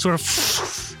heat and it sort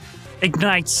of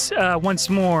ignites once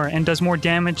more and does more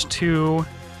damage to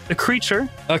the creature.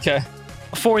 Okay.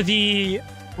 For the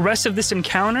rest of this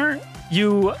encounter,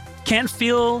 you can't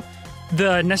feel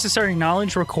the necessary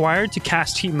knowledge required to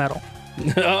cast heat metal.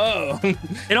 Oh.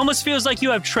 It almost feels like you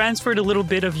have transferred a little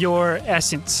bit of your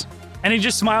essence. And he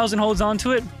just smiles and holds on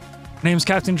to it. Name's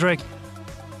Captain Drake.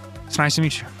 It's nice to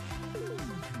meet you.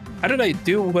 How did I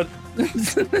do what?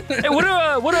 Hey, what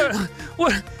are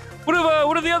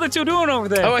the other two doing over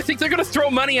there? Oh, I think they're gonna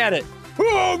throw money at it.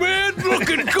 Oh man,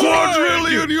 looking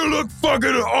Quadrillion, you look fucking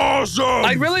awesome.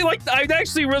 I'd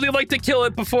actually really like to kill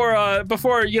it before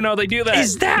they do that.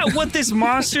 Is that what this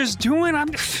monster's doing?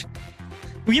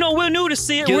 We're new to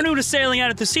sailing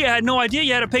out at the sea. I had no idea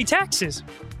you had to pay taxes.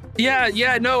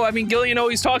 Yeah, no, I mean, Gillion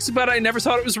always talks about it. I never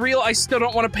thought it was real. I still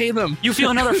don't want to pay them. You feel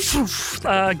another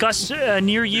gust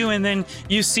near you, and then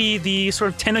you see the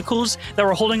sort of tentacles that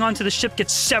were holding onto the ship get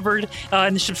severed,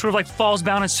 and the ship sort of like falls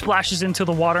down and splashes into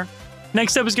the water.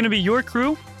 Next up is going to be your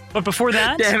crew, but before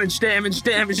that... Damage. The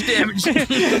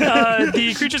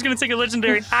creature's going to take a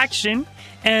legendary action,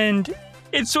 and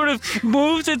it sort of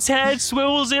moves its head,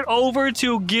 swivels it over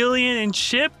to Gillion and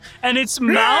Chip, and its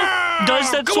mouth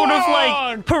does that sort of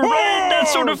like parade, that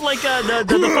sort of like the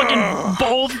fucking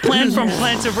bold plan from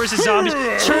Plants vs. Zombies,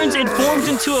 turns and forms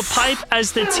into a pipe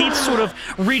as the teeth sort of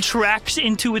retracts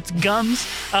into its gums,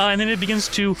 and then it begins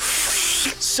to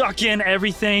suck in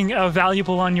everything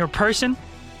valuable on your person.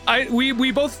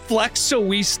 We both flex so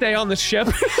we stay on the ship.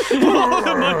 All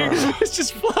the money is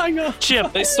just flying off.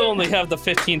 Chip. They still only have the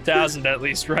 15,000 at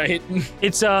least, right?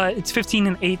 It's 15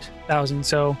 and 8,000,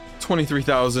 so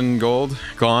 23,000 gold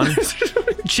gone.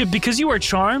 Chip, because you are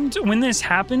charmed, when this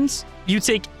happens, you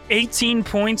take 18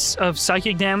 points of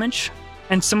psychic damage,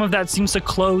 and some of that seems to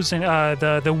close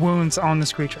the wounds on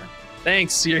this creature.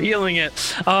 Thanks, you're healing it.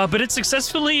 But it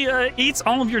successfully eats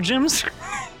all of your gems.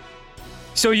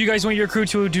 So you guys want your crew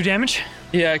to do damage?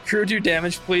 Yeah, crew do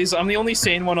damage, please. I'm the only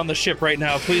sane one on the ship right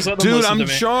now. Please let them Dude, listen I'm to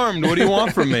me. charmed. What do you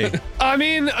want from me? I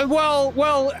mean,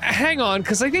 well, hang on,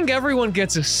 because I think everyone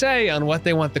gets a say on what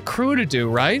they want the crew to do,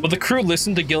 right? Will the crew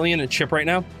listen to Gillion and Chip right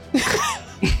now?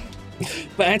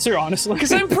 The answer, honestly.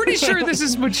 Because I'm pretty sure this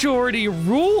is majority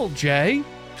rule, Jay.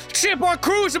 Chip, our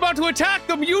crew is about to attack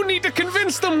them. You need to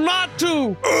convince them not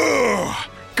to. Ugh,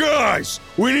 guys,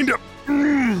 we need to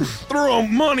throw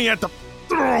money at the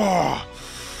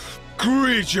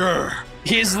creature.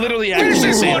 He is literally This acting is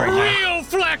insane what right now. real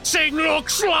flexing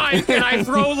looks like. And I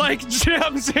throw like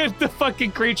gems in the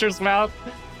fucking creature's mouth.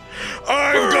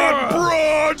 I've got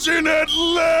broads in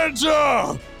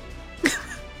Atlanta.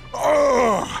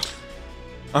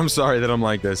 I'm sorry that I'm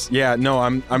like this. Yeah, no,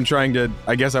 I'm trying to.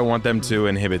 I guess I want them to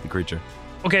inhibit the creature.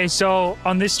 Okay, so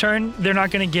on this turn, they're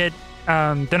not going to get.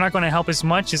 They're not going to help as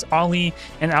much as Ollie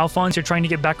and Alphonse are trying to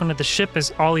get back onto the ship,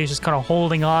 as Ollie is just kind of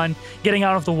holding on, getting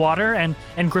out of the water, and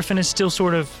Griffin is still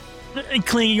sort of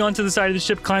clinging onto the side of the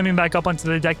ship, climbing back up onto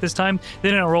the deck this time. They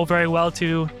didn't roll very well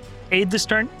to aid this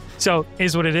turn, so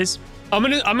is what it is. I'm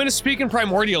gonna speak in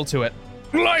primordial to it.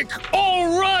 Like,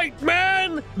 all right,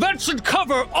 man, that should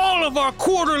cover all of our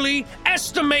quarterly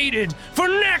estimated for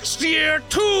next year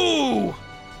too.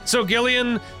 So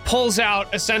Gillion pulls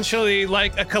out essentially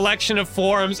like a collection of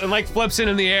forms and like flips it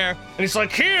in the air, and he's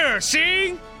like, here,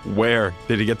 see? Where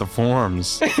did he get the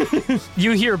forms?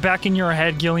 You hear back in your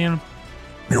head, Gillion.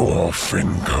 Your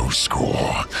Fingo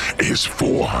score is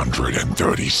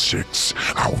 436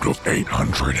 out of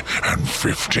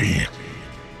 850.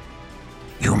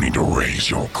 You need to raise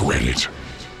your credit.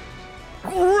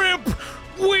 Rip,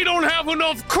 we don't have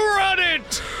enough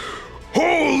credit.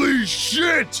 Holy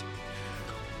shit!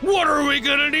 What are we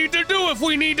gonna need to do if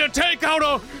we need to take out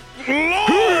a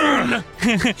loan?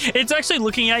 It's actually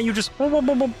looking at you just... We're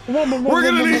gonna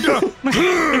need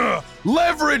to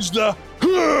leverage the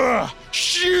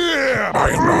shit!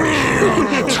 I am not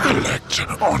here to collect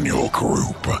on your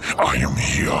group. I am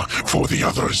here for the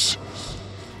others.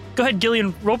 Go ahead,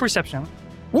 Gillion, roll perception.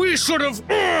 We should have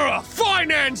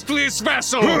financed this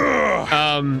vessel.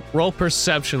 Roll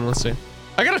perception. Let's see.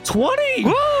 I got a 20.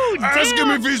 Woo! Ask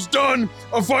him if he's done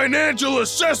a financial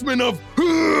assessment of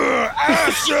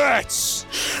assets.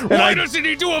 Why doesn't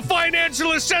he do a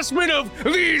financial assessment of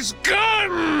these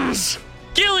guns?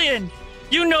 Gillion,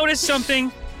 you noticed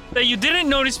something that you didn't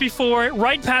notice before,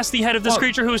 right past the head of this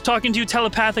creature who was talking to you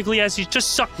telepathically as he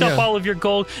just sucked up all of your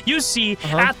gold. You see,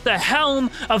 at the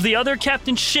helm of the other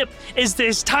captain's ship is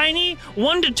this tiny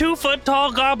 1 to 2 foot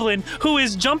tall goblin who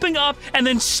is jumping up and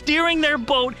then steering their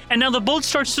boat, and now the boat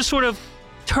starts to sort of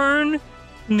turn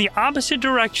in the opposite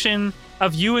direction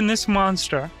of you and this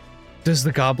monster. Does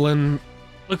the goblin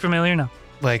Look familiar? No.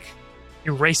 like?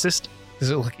 You're racist.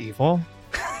 Does it look evil?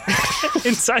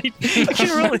 Insight. You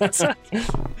can roll insight.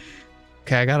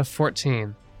 Okay, I got a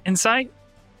 14. Insight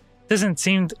doesn't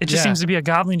seem. It just seems to be a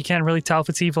goblin. You can't really tell if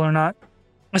it's evil or not.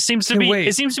 It seems to be. wait.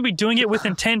 It seems to be doing it with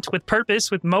intent, with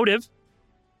purpose, with motive.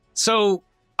 So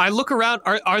I look around.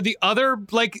 Are the other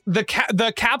like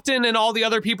the captain and all the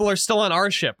other people are still on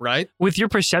our ship, right? With your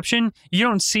perception, you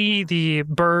don't see the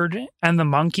bird and the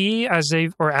monkey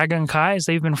or Aga and Kai as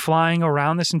they've been flying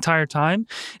around this entire time,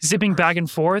 zipping back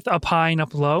and forth, up high and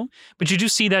up low. But you do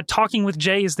see that talking with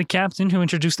Jay is the captain, who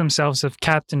introduced themselves as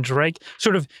Captain Drake,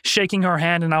 sort of shaking her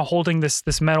hand and now holding this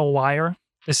metal wire,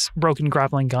 this broken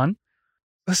grappling gun.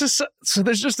 This is so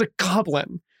there's just a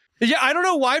goblin Yeah, I don't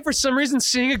know why. For some reason,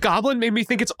 seeing a goblin made me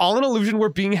think it's all an illusion. We're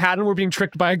being had and we're being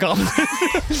tricked by a goblin.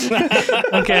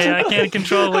 Okay, I can't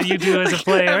control what you do as a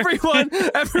player. Everyone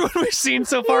we've seen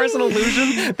so far is an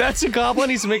illusion. That's a goblin.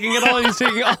 He's making it all. And he's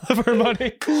taking all of our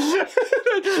money.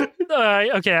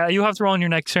 Okay, you have to roll on your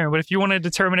next turn. But if you want to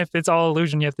determine if it's all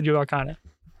illusion, you have to do Arcana.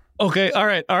 Okay, all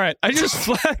right. I just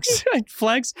flex. I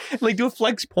flex, like do a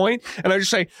flex point, and I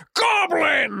just say,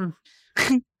 goblin!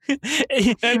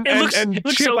 It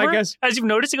looks Chip, sober. I guess. As you've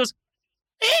noticed, it goes,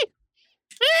 hey!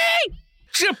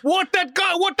 Chip, what that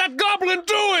goblin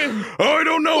doing? I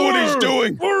don't know what he's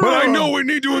doing, but I know we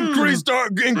need to increase our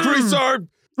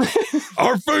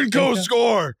Finco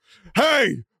score.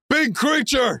 Hey, big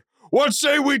creature, what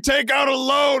say we take out a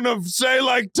loan of, say,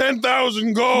 like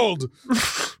 10,000 gold?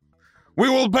 We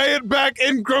will pay it back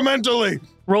incrementally.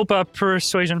 Roll up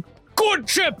persuasion. Good,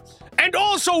 Chip. And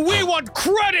also, we want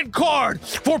credit card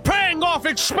for paying off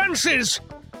expenses.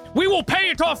 We will pay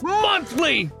it off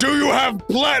monthly. Do you have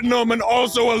platinum and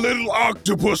also a little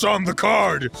octopus on the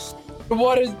card?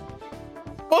 What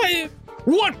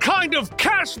kind of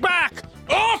cashback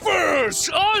offers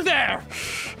are there?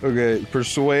 Okay,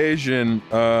 persuasion,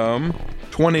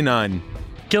 29.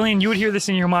 Gillion, you would hear this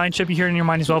in your mind. Chip, you hear it in your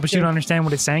mind as well, but you don't understand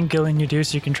what it's saying. Gillion, you do,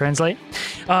 so you can translate.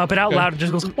 But out loud, it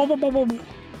just goes...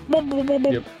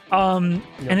 Yep. And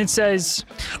it says...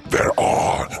 There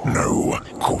are no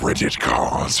credit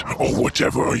cards or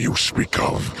whatever you speak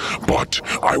of, but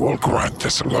I will grant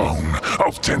this loan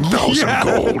of 10,000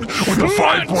 gold with a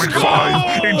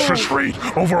 5.5 interest rate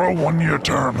over a 1-year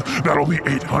term. That'll be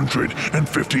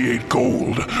 858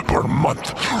 gold per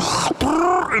month.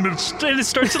 And it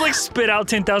starts to like spit out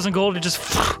 10,000 gold. It just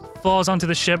falls onto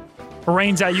the ship,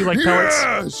 rains at you like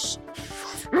pellets.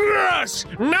 Yes!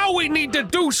 Now we need to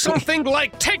do something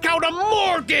like take out a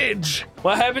mortgage!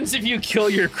 What happens if you kill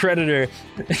your creditor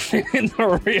in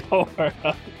the real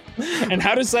world? And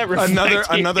how does that reflect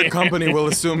Another company will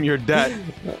assume your debt.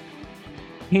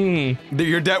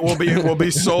 Your debt will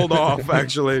be sold off,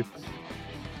 actually.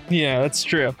 Yeah, that's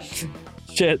true.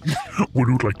 Shit. would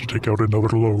you like to take out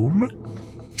another loan?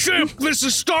 Chip, this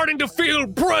is starting to feel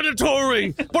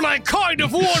predatory, but I kind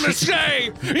of want to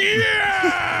say,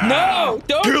 yeah! No,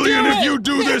 don't Gillion, do it! if you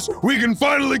do this, we can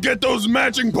finally get those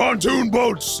matching pontoon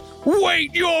boats.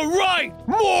 Wait, you're right!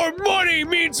 More money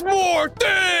means more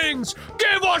things!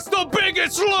 Give us the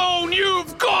biggest loan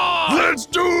you've got! Let's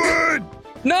do it!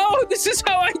 No, this is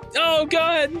how I... Oh,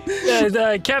 God.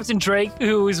 The Captain Drake,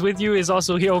 who is with you, is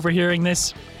also overhearing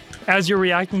this as you're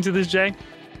reacting to this, Jay.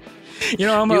 You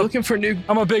know, I'm looking for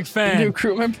I'm a big fan. new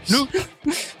crew members. No,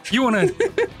 you wanna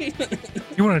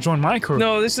join my crew?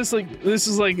 No, this is a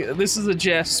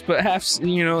jest, but half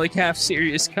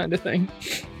serious kind of thing.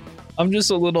 I'm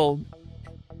just a little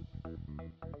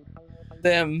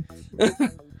them.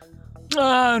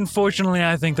 Unfortunately,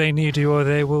 I think they need you, or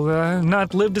they will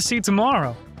not live to see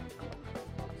tomorrow.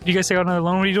 You guys take out another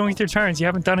loan. What are you doing with your turns? You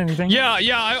haven't done anything.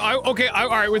 Yeah. All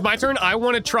right, with my turn, I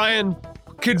want to try and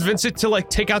convince it to like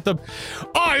take out the...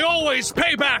 I always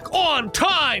pay back on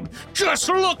time! Just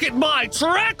look at my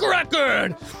track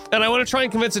record! And I want to try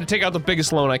and convince it to take out the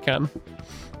biggest loan I can.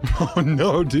 Oh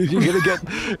no, dude! You're gonna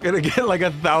get like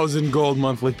 1,000 gold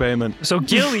monthly payment. So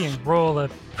Gillion, roll a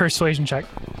persuasion check.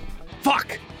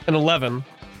 Fuck! An 11.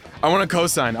 I want to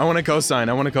co-sign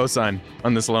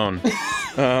on this loan.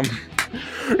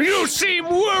 You seem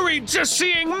worried just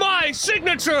seeing my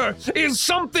signature! Is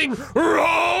something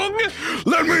wrong?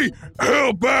 Let me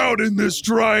help out in this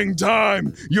trying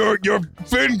time. Your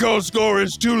Finco score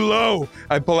is too low.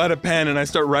 I pull out a pen and I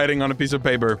start writing on a piece of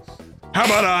paper. How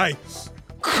about I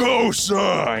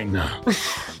co-sign?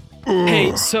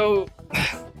 Hey, so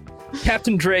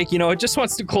Captain Drake, it just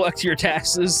wants to collect your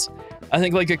taxes. I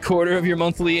think like a quarter of your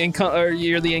monthly income or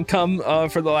yearly income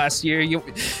for the last year. You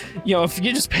if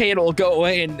you just pay it, it'll go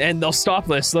away, and they'll stop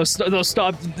this. They'll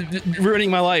stop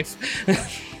ruining my life.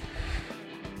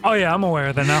 Oh yeah, I'm aware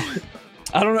of that now.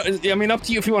 I don't know. I mean, up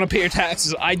to you if you want to pay your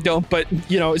taxes. I don't, but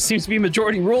it seems to be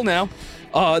majority rule now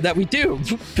that we do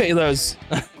pay those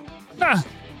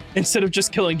instead of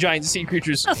just killing giant sea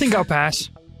creatures. I think I'll pass.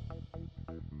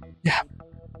 Yeah,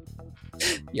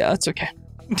 that's okay.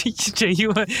 Jay,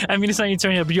 I mean, it's not your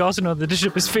turn yet, but you also know that the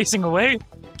ship is facing away.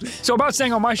 So about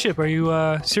staying on my ship, are you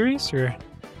serious or?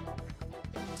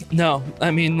 No,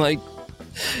 I mean,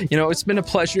 it's been a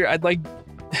pleasure. I'd like.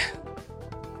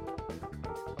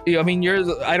 I mean, they're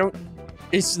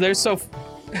so.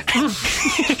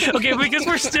 Okay, because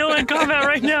we're still in combat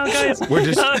right now, guys.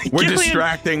 We're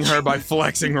distracting her by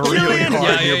flexing really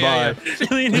hard nearby.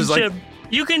 Gillion and Chip,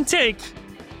 you can take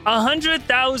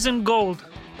 100,000 gold.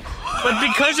 But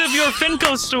because of your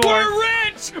Finco store, We're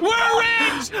rich! rich! We're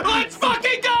rich! Let's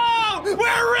fucking go!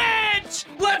 We're rich!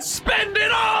 Let's spend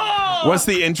it all! What's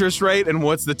the interest rate and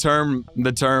what's the term of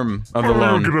the You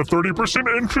loan? get a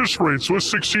 30% interest rate, so a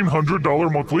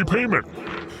 $1,600 monthly payment.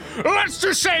 Let's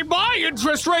just say my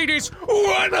interest rate is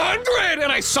 100!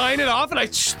 And I sign it off and I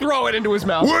throw it into his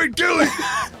mouth. Wait, Gilly!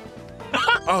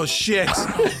 Oh, shit.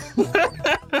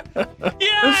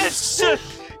 Yes!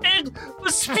 It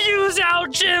spews out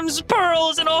gems,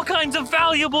 pearls, and all kinds of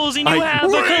valuables, and you have a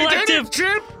collective.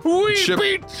 Chip! We Chip-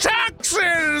 beat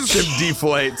taxes! Chip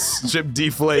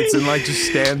deflates and like just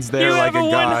stands there You like have a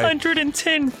a guy.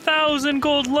 110,000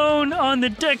 gold loan on the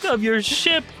deck of your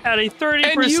ship at a 30%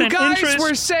 And you guys interest.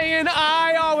 were saying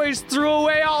I always threw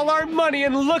away all our money,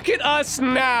 and look at us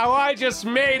now. I just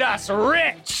made us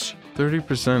rich.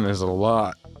 30% is a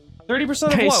lot. 30%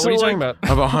 of Okay, what? so, What are you talking like,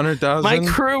 about? Of 100,000? My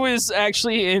crew is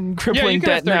actually in crippling can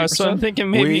have debt now, so I'm 30%. thinking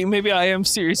maybe I am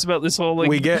serious about this whole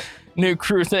we get new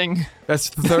crew thing. that's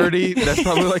 30. That's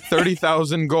probably like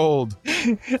 30,000 gold.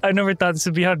 I never thought this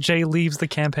would be how Jay leaves the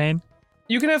campaign.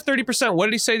 You can have 30%. What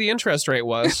did he say the interest rate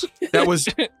was? That was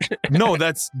no.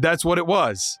 That's what it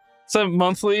was So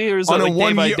monthly or is on it a like day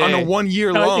 1 by year day? on a 1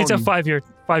 year loan. It's a 5-year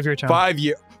term. 5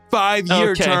 year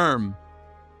Okay. term.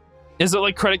 Is it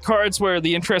like credit cards where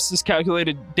the interest is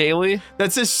calculated daily?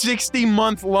 That's a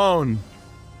 60-month loan.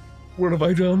 What have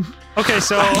I done? Okay,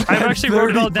 so I've actually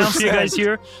wrote it all down for you 30%. guys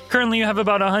here. Currently, you have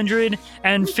about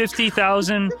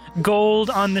 150,000 gold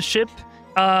on the ship.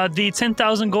 The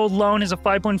 10,000 gold loan is a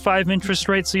 5.5 interest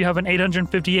rate, so you have an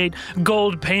 858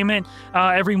 gold payment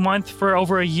every month for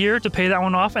over a year to pay that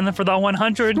one off. And then for the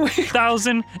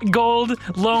 100,000 gold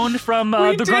loan from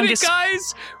We the did it, Grungus.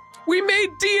 guys! We made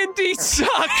D&D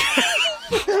suck!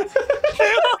 Holy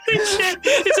shit!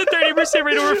 It's a 30%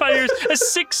 rate over 5 years.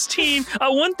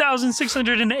 A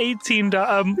 1,618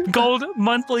 gold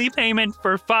monthly payment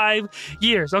for 5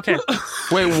 years. Okay,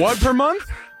 Wait, what per month?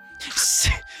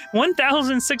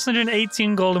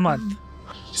 1,618 gold a month.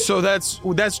 So that's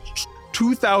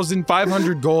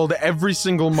 2,500 gold every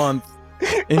single month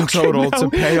in total to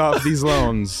pay off these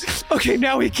loans. Okay,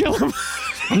 now we kill him.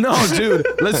 No, dude,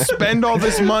 let's spend all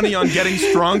this money on getting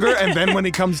stronger, and then when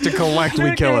he comes to collect,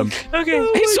 we kill him. Okay.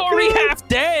 He's already half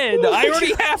dead. I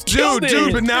already half killed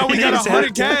Dude, but now we got He's half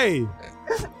 100K.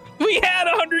 We had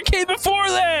 100K before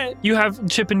that. You have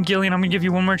Chip and Gillion. I'm gonna give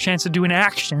you one more chance to do an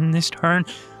action this turn.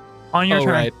 On your All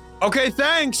turn. right. Okay,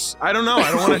 thanks. I don't know.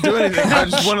 I don't want to do anything. I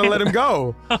just want to let him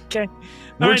go. Okay.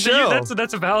 We're All right, then chill.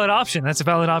 that's a valid option. That's a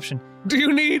valid option. Do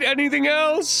you need anything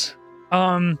else?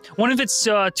 One of its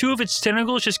two of its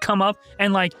tentacles just come up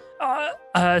and like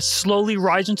slowly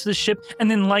rise into the ship, and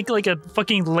then like a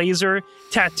fucking laser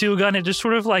tattoo gun, it just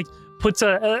sort of like puts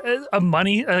a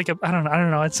money like I don't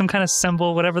know, it's some kind of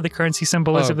symbol, whatever the currency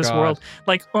symbol is Oh, of this God. world,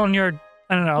 like on your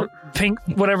I don't know, pink,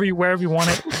 wherever you want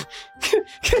it.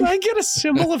 Can I get a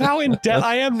symbol of how in debt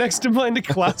I am next to my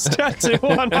Niklaus tattoo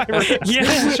on my wrist?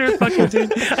 Yeah, sure, fucking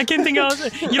dude. I can't think of.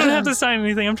 You don't have to sign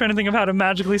anything. I'm trying to think of how to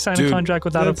magically sign a Dude, contract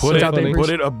without a that's Put without funny. papers.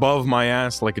 it above my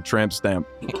ass like a tramp stamp.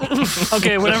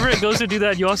 Okay, whenever it goes to do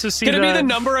that, you also see Can it be the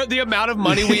number, the amount of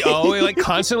money we owe? It like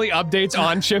constantly updates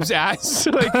on Chip's ass.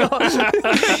 Like,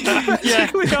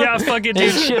 yeah, fuck it, Hey,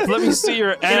 dude. Chip, let me see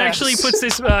your ass. It actually puts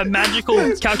this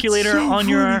magical calculator on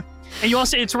your. And you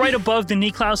also, it's right above the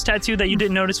Niklaus tattoo that you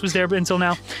didn't notice was there until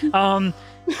now.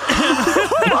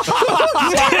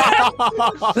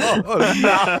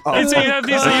 And so you have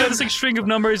this like string of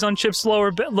numbers on Chip's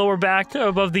lower back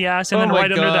above the ass, and Oh then my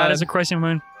right under that God. is a crescent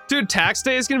moon. dude, tax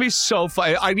day is gonna be so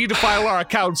fun. I need to file our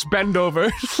accounts. Bend over.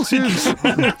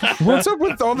 What's up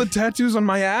with all the tattoos on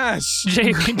my ass?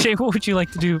 Jay, what would you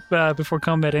like to do before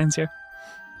combat ends here?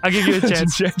 I'll give you a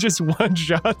chance. Just one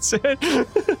shots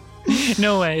it.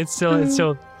 No way. It's still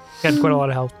got quite a lot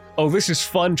of health. Oh, this is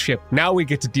fun, Chip. Now we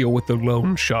get to deal with the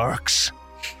loan sharks.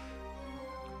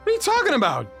 What are you talking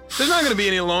about? There's not going to be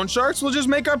any loan sharks. We'll just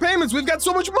make our payments. We've got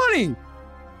so much money.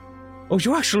 Oh,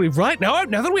 you're actually right. Now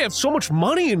that we have so much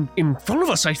money in front of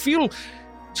us, I feel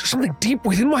something deep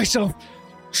within myself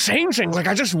changing. Like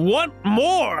I just want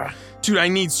more. Dude, I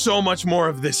need so much more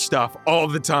of this stuff all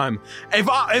the time. If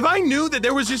I knew that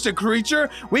there was just a creature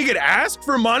we could ask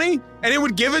for money and it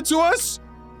would give it to us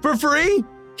for free.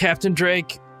 Captain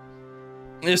Drake,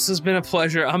 this has been a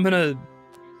pleasure. I'm gonna.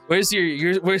 Where's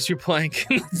your plank?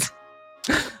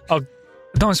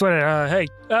 Don't sweat it.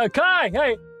 Hey, Kai,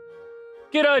 hey,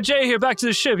 get Jay here back to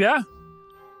the ship, yeah?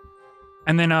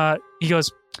 And then he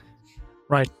goes,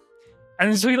 right.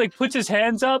 And so he like puts his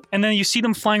hands up, and then you see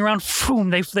them flying around.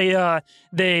 Boom!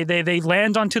 They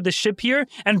land onto the ship here,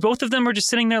 and both of them are just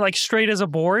sitting there like straight as a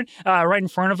board, right in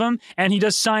front of him. And he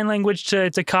does sign language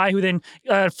to Kai, who then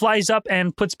flies up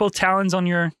and puts both talons on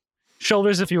your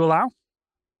shoulders, if you allow.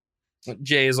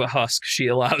 Jay is a husk. She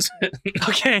allows it.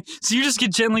 Okay, so you just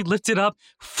get gently lifted up,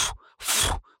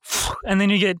 and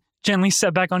then you get gently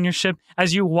set back on your ship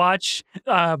as you watch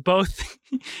both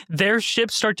their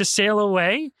ships start to sail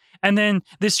away. And then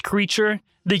this creature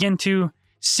begin to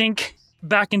sink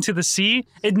back into the sea.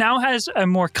 It now has a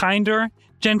more kinder,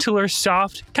 gentler,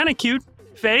 soft, kind of cute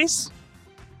face.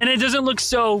 And it doesn't look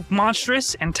so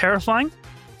monstrous and terrifying.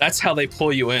 That's how they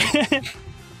pull you in.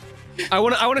 I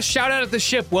want to shout out at the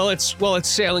ship while it's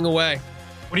sailing away.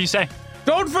 What do you say?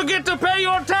 Don't forget to pay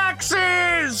your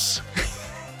taxes!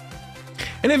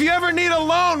 And if you ever need a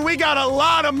loan, we got a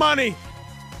lot of money.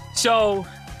 So,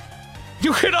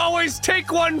 You can always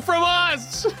take one from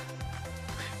us!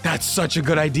 That's such a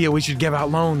good idea. We should give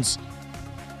out loans.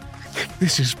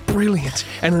 This is brilliant.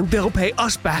 And then they'll pay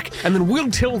us back, and then we'll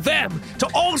tell them to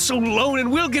also loan,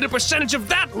 and we'll get a percentage of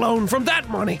that loan from that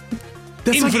money.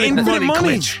 That's like infinite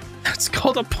money. Glitch. That's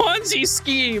called a Ponzi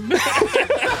scheme.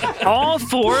 all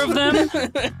four of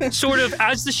them, sort of,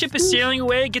 as the ship is sailing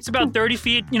away, it gets about 30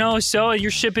 feet, so your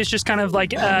ship is just kind of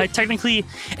like technically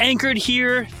anchored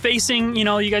here, facing,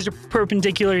 you guys are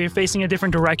perpendicular, you're facing a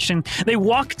different direction. They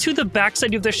walk to the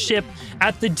backside of the ship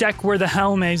at the deck where the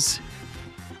helm is.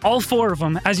 All four of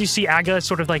them, as you see Aga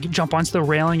sort of like jump onto the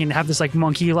railing and have this like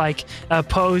monkey-like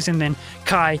pose, and then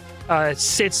Kai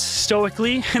sits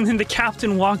stoically, and then the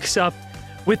captain walks up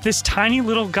with this tiny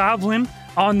little goblin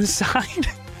on the side.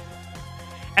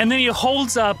 And then he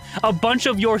holds up a bunch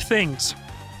of your things.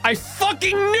 I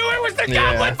fucking knew it was the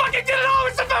goblin! Fucking did it all!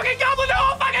 It's the fucking goblin the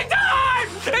whole fucking time!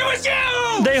 It was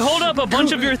you! They hold up a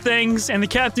bunch of your things, and the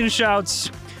captain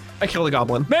shouts, I killed the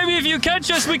goblin. "Maybe if you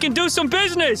catch us, we can do some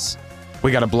business."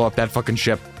 We gotta blow up that fucking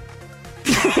ship.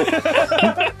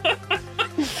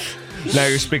 Now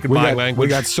you're speaking my language. We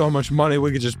got so much money,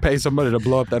 we could just pay somebody to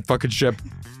blow up that fucking ship.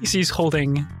 You see he's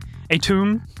holding a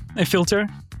tomb, a filter,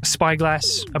 a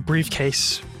spyglass, a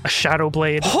briefcase, a shadow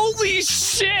blade, Holy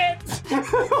shit!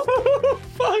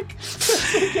 Fuck.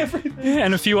 That's like everything.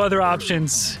 and a few other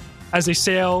options as they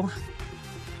sail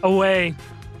away.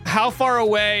 How far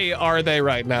away are they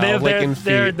right now?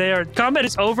 They're combat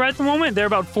is over at the moment. They're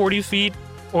about 40 feet,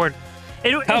 or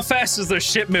How fast is their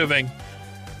ship moving?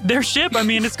 their ship. I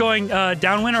mean, it's going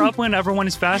downwind or upwind. Everyone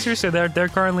is faster, so they're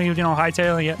currently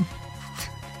hightailing it.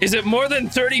 Is it more than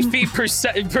 30 feet per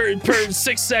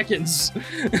 6 seconds?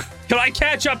 Can I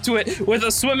catch up to it with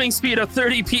a swimming speed of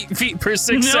 30 feet per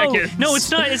 6 seconds? No,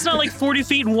 it's not. It's not like 40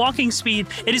 feet in walking speed.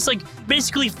 It is like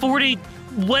basically 40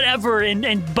 whatever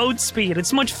in boat speed.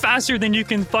 It's much faster than you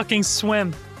can fucking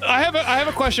swim. I have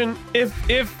a question.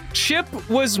 If Chip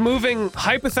was moving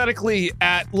hypothetically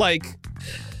at like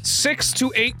 6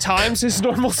 to 8 times his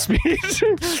normal speed,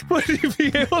 would he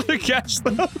be able to catch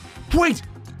them? Wait!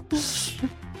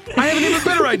 I have an even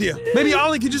better idea. Maybe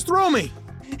Ollie could just throw me.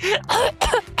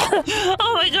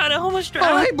 Oh my god, I almost drowned.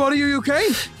 Oh, hey, buddy, are you okay?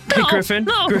 Hey, Griffin.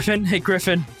 no. Griffin. Hey,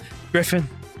 Griffin. Griffin.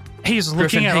 He's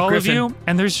looking at all of you,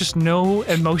 and there's just no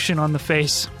emotion on the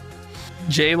face.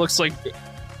 Jay looks like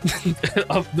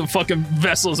the fucking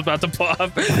vessel's about to pop.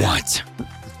 What?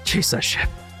 Chase that ship.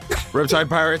 Riptide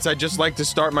Pirates, I'd just like to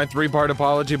start my 3-part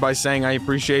apology by saying I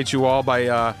appreciate you all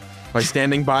by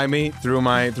standing by me through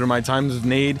my times of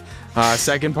need.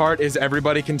 Second part is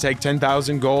everybody can take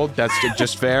 10,000 gold. That's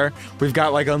just fair. We've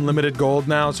got like unlimited gold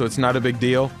now, so it's not a big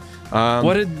deal.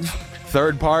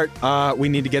 Third part, we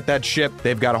need to get that ship.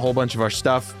 They've got a whole bunch of our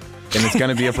stuff, and it's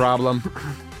gonna be a problem.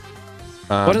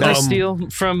 What did I steal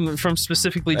from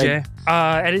specifically Jay?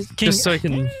 Just so I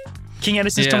can. King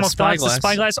Edison's Tome of Thoughts, the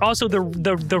spyglass, also the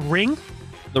ring.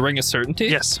 The Ring of Certainty?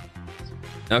 Yes.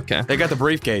 Okay. They got the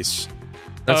briefcase.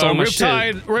 That's all my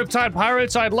shit. Riptide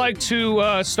Pirates, I'd like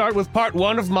to start with part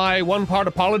 1 of my 1-part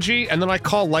apology, and then I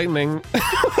call lightning.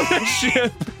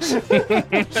 Shit.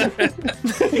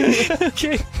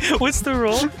 Okay, what's the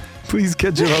roll? Please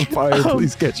catch it on fire.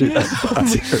 Please catch it on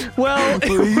fire. Well,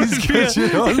 Please catch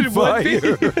it on fire.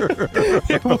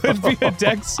 It would be a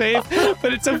deck save,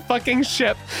 but it's a fucking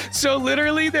ship. So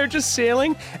literally, they're just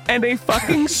sailing, and a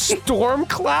fucking storm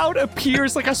cloud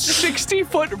appears, like a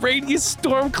 60-foot radius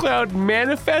storm cloud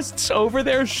manifests over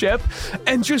their ship,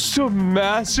 and just a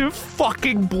massive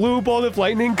fucking blue bolt of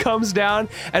lightning comes down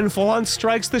and full-on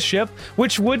strikes the ship,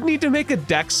 which would need to make a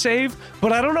deck save,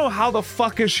 but I don't know how the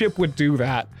fuck a ship would do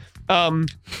that.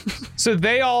 So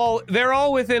they're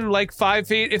all within like 5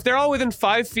 feet. If they're all within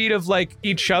 5 feet of like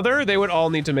each other, they would all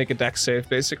need to make a dex save,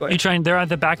 basically. They're at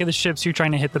the back of the ship, so you're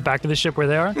trying to hit the back of the ship where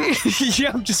they are?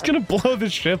 Yeah, I'm just gonna blow the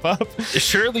ship up.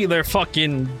 Surely their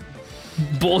fucking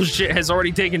bullshit has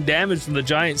already taken damage from the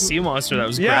giant sea monster that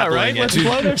was grappling Let's it.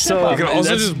 blow their ship up. You can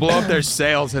also just blow up their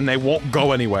sails and they won't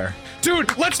go anywhere.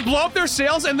 Dude, let's blow up their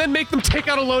sails and then make them take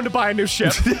out a loan to buy a new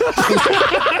ship.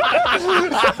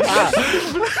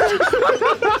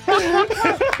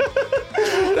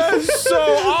 That's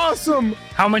so awesome.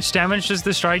 How much damage does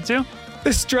the strike do?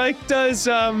 The strike does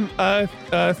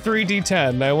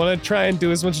 3d10. I want to try and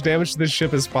do as much damage to this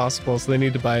ship as possible, so they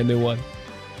need to buy a new one.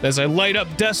 As I light up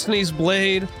Destiny's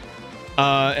Blade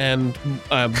and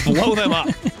blow them up.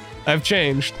 I've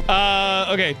changed.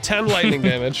 Okay, 10 lightning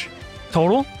damage.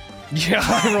 Total? Yeah,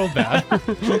 I rolled bad.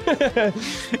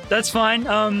 That's fine.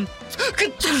 And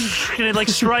it like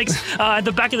strikes at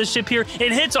the back of the ship here.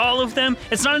 It hits all of them.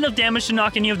 It's not enough damage to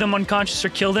knock any of them unconscious or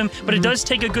kill them, but it does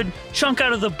take a good chunk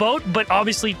out of the boat, but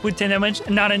obviously with 10 damage,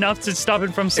 not enough to stop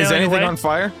it from sailing away. Is anything on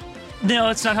fire? No,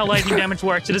 that's not how lightning damage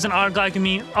works. It doesn't automatically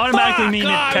mean it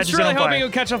catches it on hoping fire. it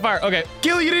would catch on fire. Okay.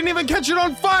 Gil, you didn't even catch it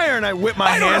on fire, and I whip my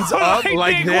hands up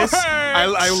like this. Works.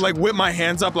 I like whip my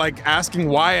hands up like asking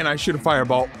why, and I shoot a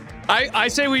fireball. I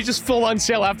say we just full on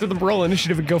sail after them, roll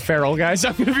initiative and go feral, guys.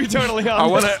 I'm gonna be totally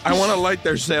honest. I wanna light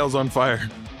their sails on fire.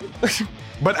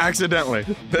 But accidentally.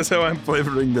 That's how I'm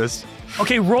flavoring this.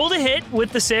 Okay, roll to hit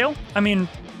with the sail. I mean,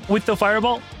 with the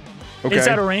fireball. Okay. It's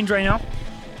out of range right now.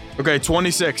 Okay,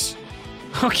 26.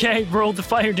 Okay, roll the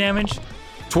fire damage.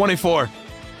 24.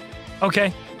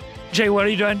 Okay. Jay, what are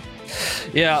you doing?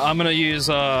 Yeah, I'm gonna use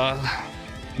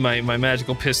my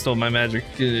magical pistol, my magic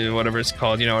whatever it's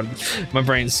called. You know, my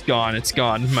brain's gone. It's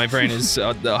gone. My brain is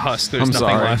the husk. There's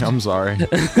nothing left. I'm sorry.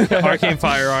 Arcane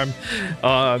firearm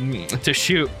to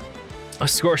shoot a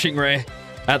scorching ray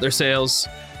at their sails.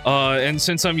 And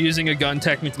since I'm using a gun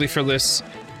technically for this,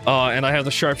 and I have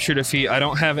the sharpshooter feat, I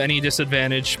don't have any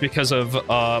disadvantage because of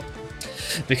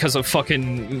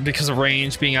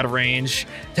range, being out of range.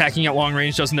 Attacking at long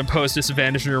range doesn't impose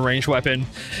disadvantage on your ranged weapon.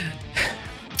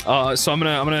 So I'm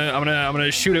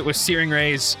gonna shoot it with searing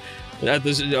rays. I'm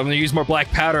gonna use more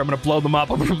black powder. I'm gonna blow them up.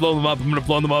 I'm gonna blow them up. I'm gonna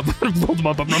blow them up. I'm gonna blow them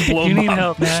up. I'm gonna blow them up. You need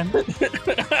help, man.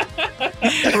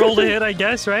 Roll to hit, I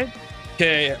guess, right?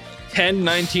 Okay, 10,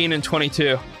 19, and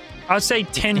 22. I would say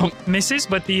 10 misses,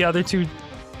 but the other 2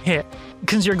 hit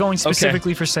because you're going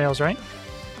specifically for sails, right?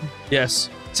 Yes.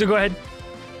 So go ahead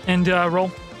and roll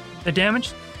the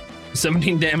damage.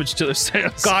 17 damage to the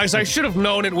sails. Guys, I should have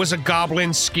known it was a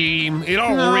goblin scheme. It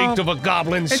all reeked of a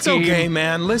goblin scheme. It's okay,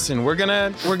 man. Listen, we're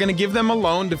gonna give them a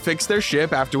loan to fix their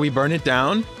ship after we burn it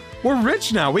down. We're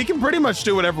rich now. We can pretty much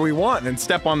do whatever we want and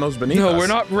step on those beneath us. No, we're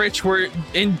not rich. We're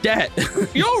in debt.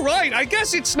 You're right. I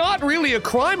guess it's not really a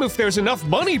crime if there's enough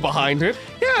money behind it.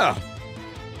 Yeah.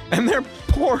 And they're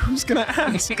poor. Who's gonna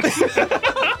ask?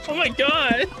 Oh my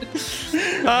god.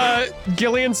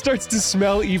 Gillion starts to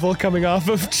smell evil coming off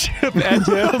of Chip and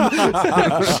him.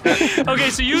 Okay,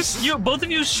 so you both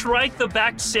of you strike the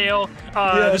back sail,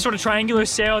 the sort of triangular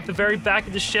sail at the very back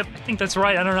of the ship. I think that's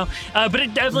right. I don't know, but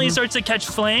it definitely starts to catch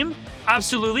flame.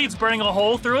 Absolutely, it's burning a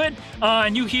hole through it,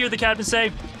 and you hear the captain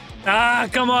say,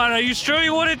 come on, are you sure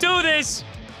you want to do this?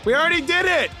 We already did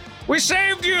it. We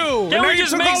saved you. Can we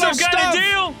just make some kind of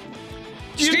deal?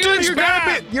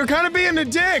 You're kind of being a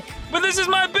dick. But this is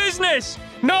my business.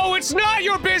 No, it's not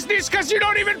your business because you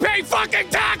don't even pay fucking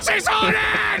taxes on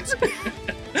it!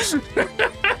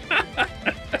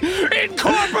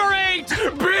 Incorporate,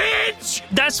 bitch!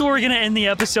 That's where we're going to end the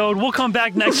episode. We'll come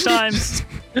back next time.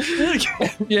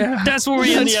 Yeah. That's where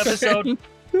we end the episode.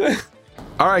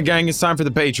 All right, gang, it's time for the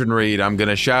patron read. I'm going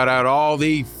to shout out all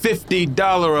the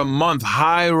 $50 a month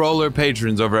high roller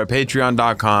patrons over at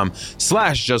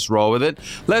patreon.com/justrowwithit.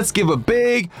 Let's give a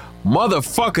big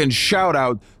motherfucking shout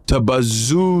out to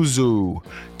Bazuzu,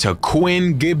 to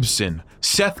Quinn Gibson,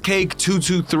 Seth Cake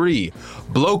 223,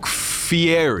 Bloke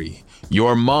Fieri,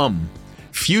 Your Mum,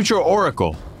 Future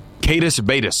Oracle, Cadus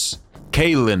Betis,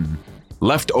 Kaylin,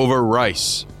 Leftover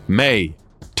Rice, May,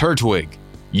 Turtwig,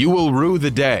 You Will Rue the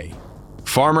Day,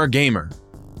 Farmer Gamer,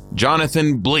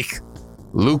 Jonathan Bleak,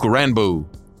 Luke Ranboo,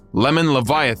 Lemon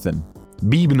Leviathan,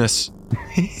 Beebness,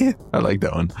 I like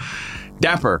that one,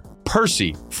 Dapper,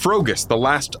 Percy, Frogus, the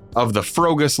last of the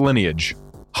Frogus lineage,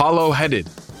 Hollow-Headed,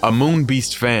 a Moon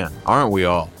Beast fan, aren't we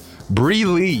all? Bree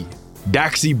Lee,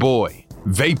 Daxy Boy,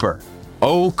 Vapor,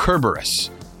 O Kerberos,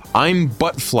 I'm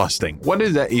Butt Flusting. What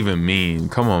does that even mean?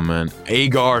 Come on, man.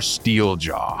 Agar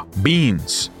Steeljaw,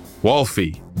 Beans,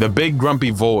 Wolfie, The Big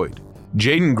Grumpy Void,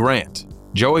 Jaden Grant,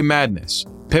 Joey Madness,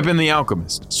 Pippin the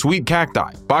Alchemist, Sweet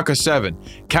Cacti, Baka 7,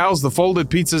 Cal's the Folded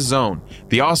Pizza Zone,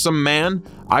 The Awesome Man,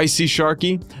 Icy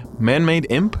Sharky, Man-Made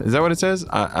Imp? Is that what it says?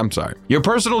 I'm sorry. Your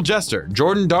Personal Jester,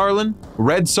 Jordan Darlin,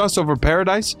 Red Sus Over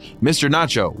Paradise, Mr.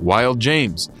 Nacho, Wild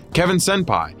James, Kevin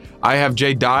Senpai, I Have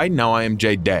Jay Died, Now I Am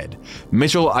Jay Dead,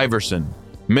 Mitchell Iverson,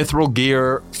 Mithril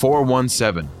Gear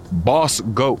 417, Boss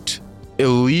Goat,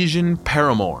 Elysian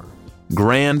Paramore,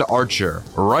 Grand Archer,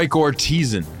 Reich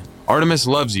Ortizen, Artemis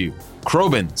Loves You,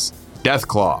 Krobins,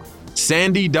 Deathclaw,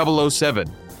 Sandy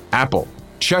 007, Apple,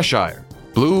 Cheshire,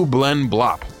 Blue Blen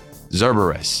Blop,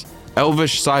 Zerberus,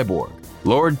 Elvish Cyborg,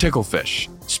 Lord Ticklefish,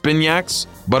 Spinax,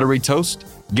 Buttery Toast,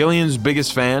 Gillion's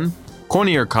Biggest Fan,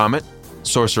 Cornier Comet,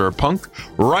 Sorcerer Punk,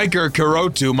 Riker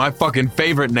Kurotu, my fucking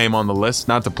favorite name on the list.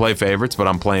 Not to play favorites, but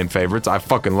I'm playing favorites. I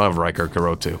fucking love Riker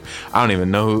Kurotu. I don't even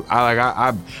know who.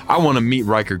 I want to meet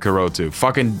Riker Kurotu.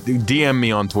 Fucking DM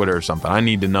me on Twitter or something. I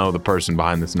need to know the person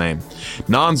behind this name.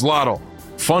 Nons Lottle,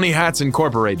 Funny Hats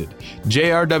Incorporated,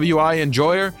 JRWI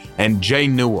Enjoyer, and Jay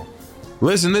Newell.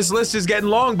 Listen, this list is getting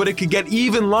long, but it could get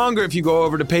even longer if you go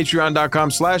over to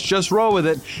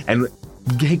patreon.com/justrollwithit and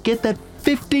get that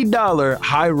 $50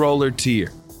 high roller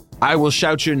tier. I will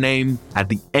shout your name at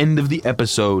the end of the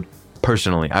episode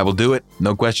personally. I will do it.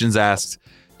 No questions asked.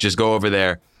 Just go over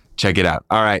there. Check it out.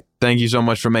 All right. Thank you so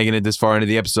much for making it this far into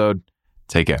the episode.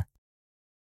 Take care.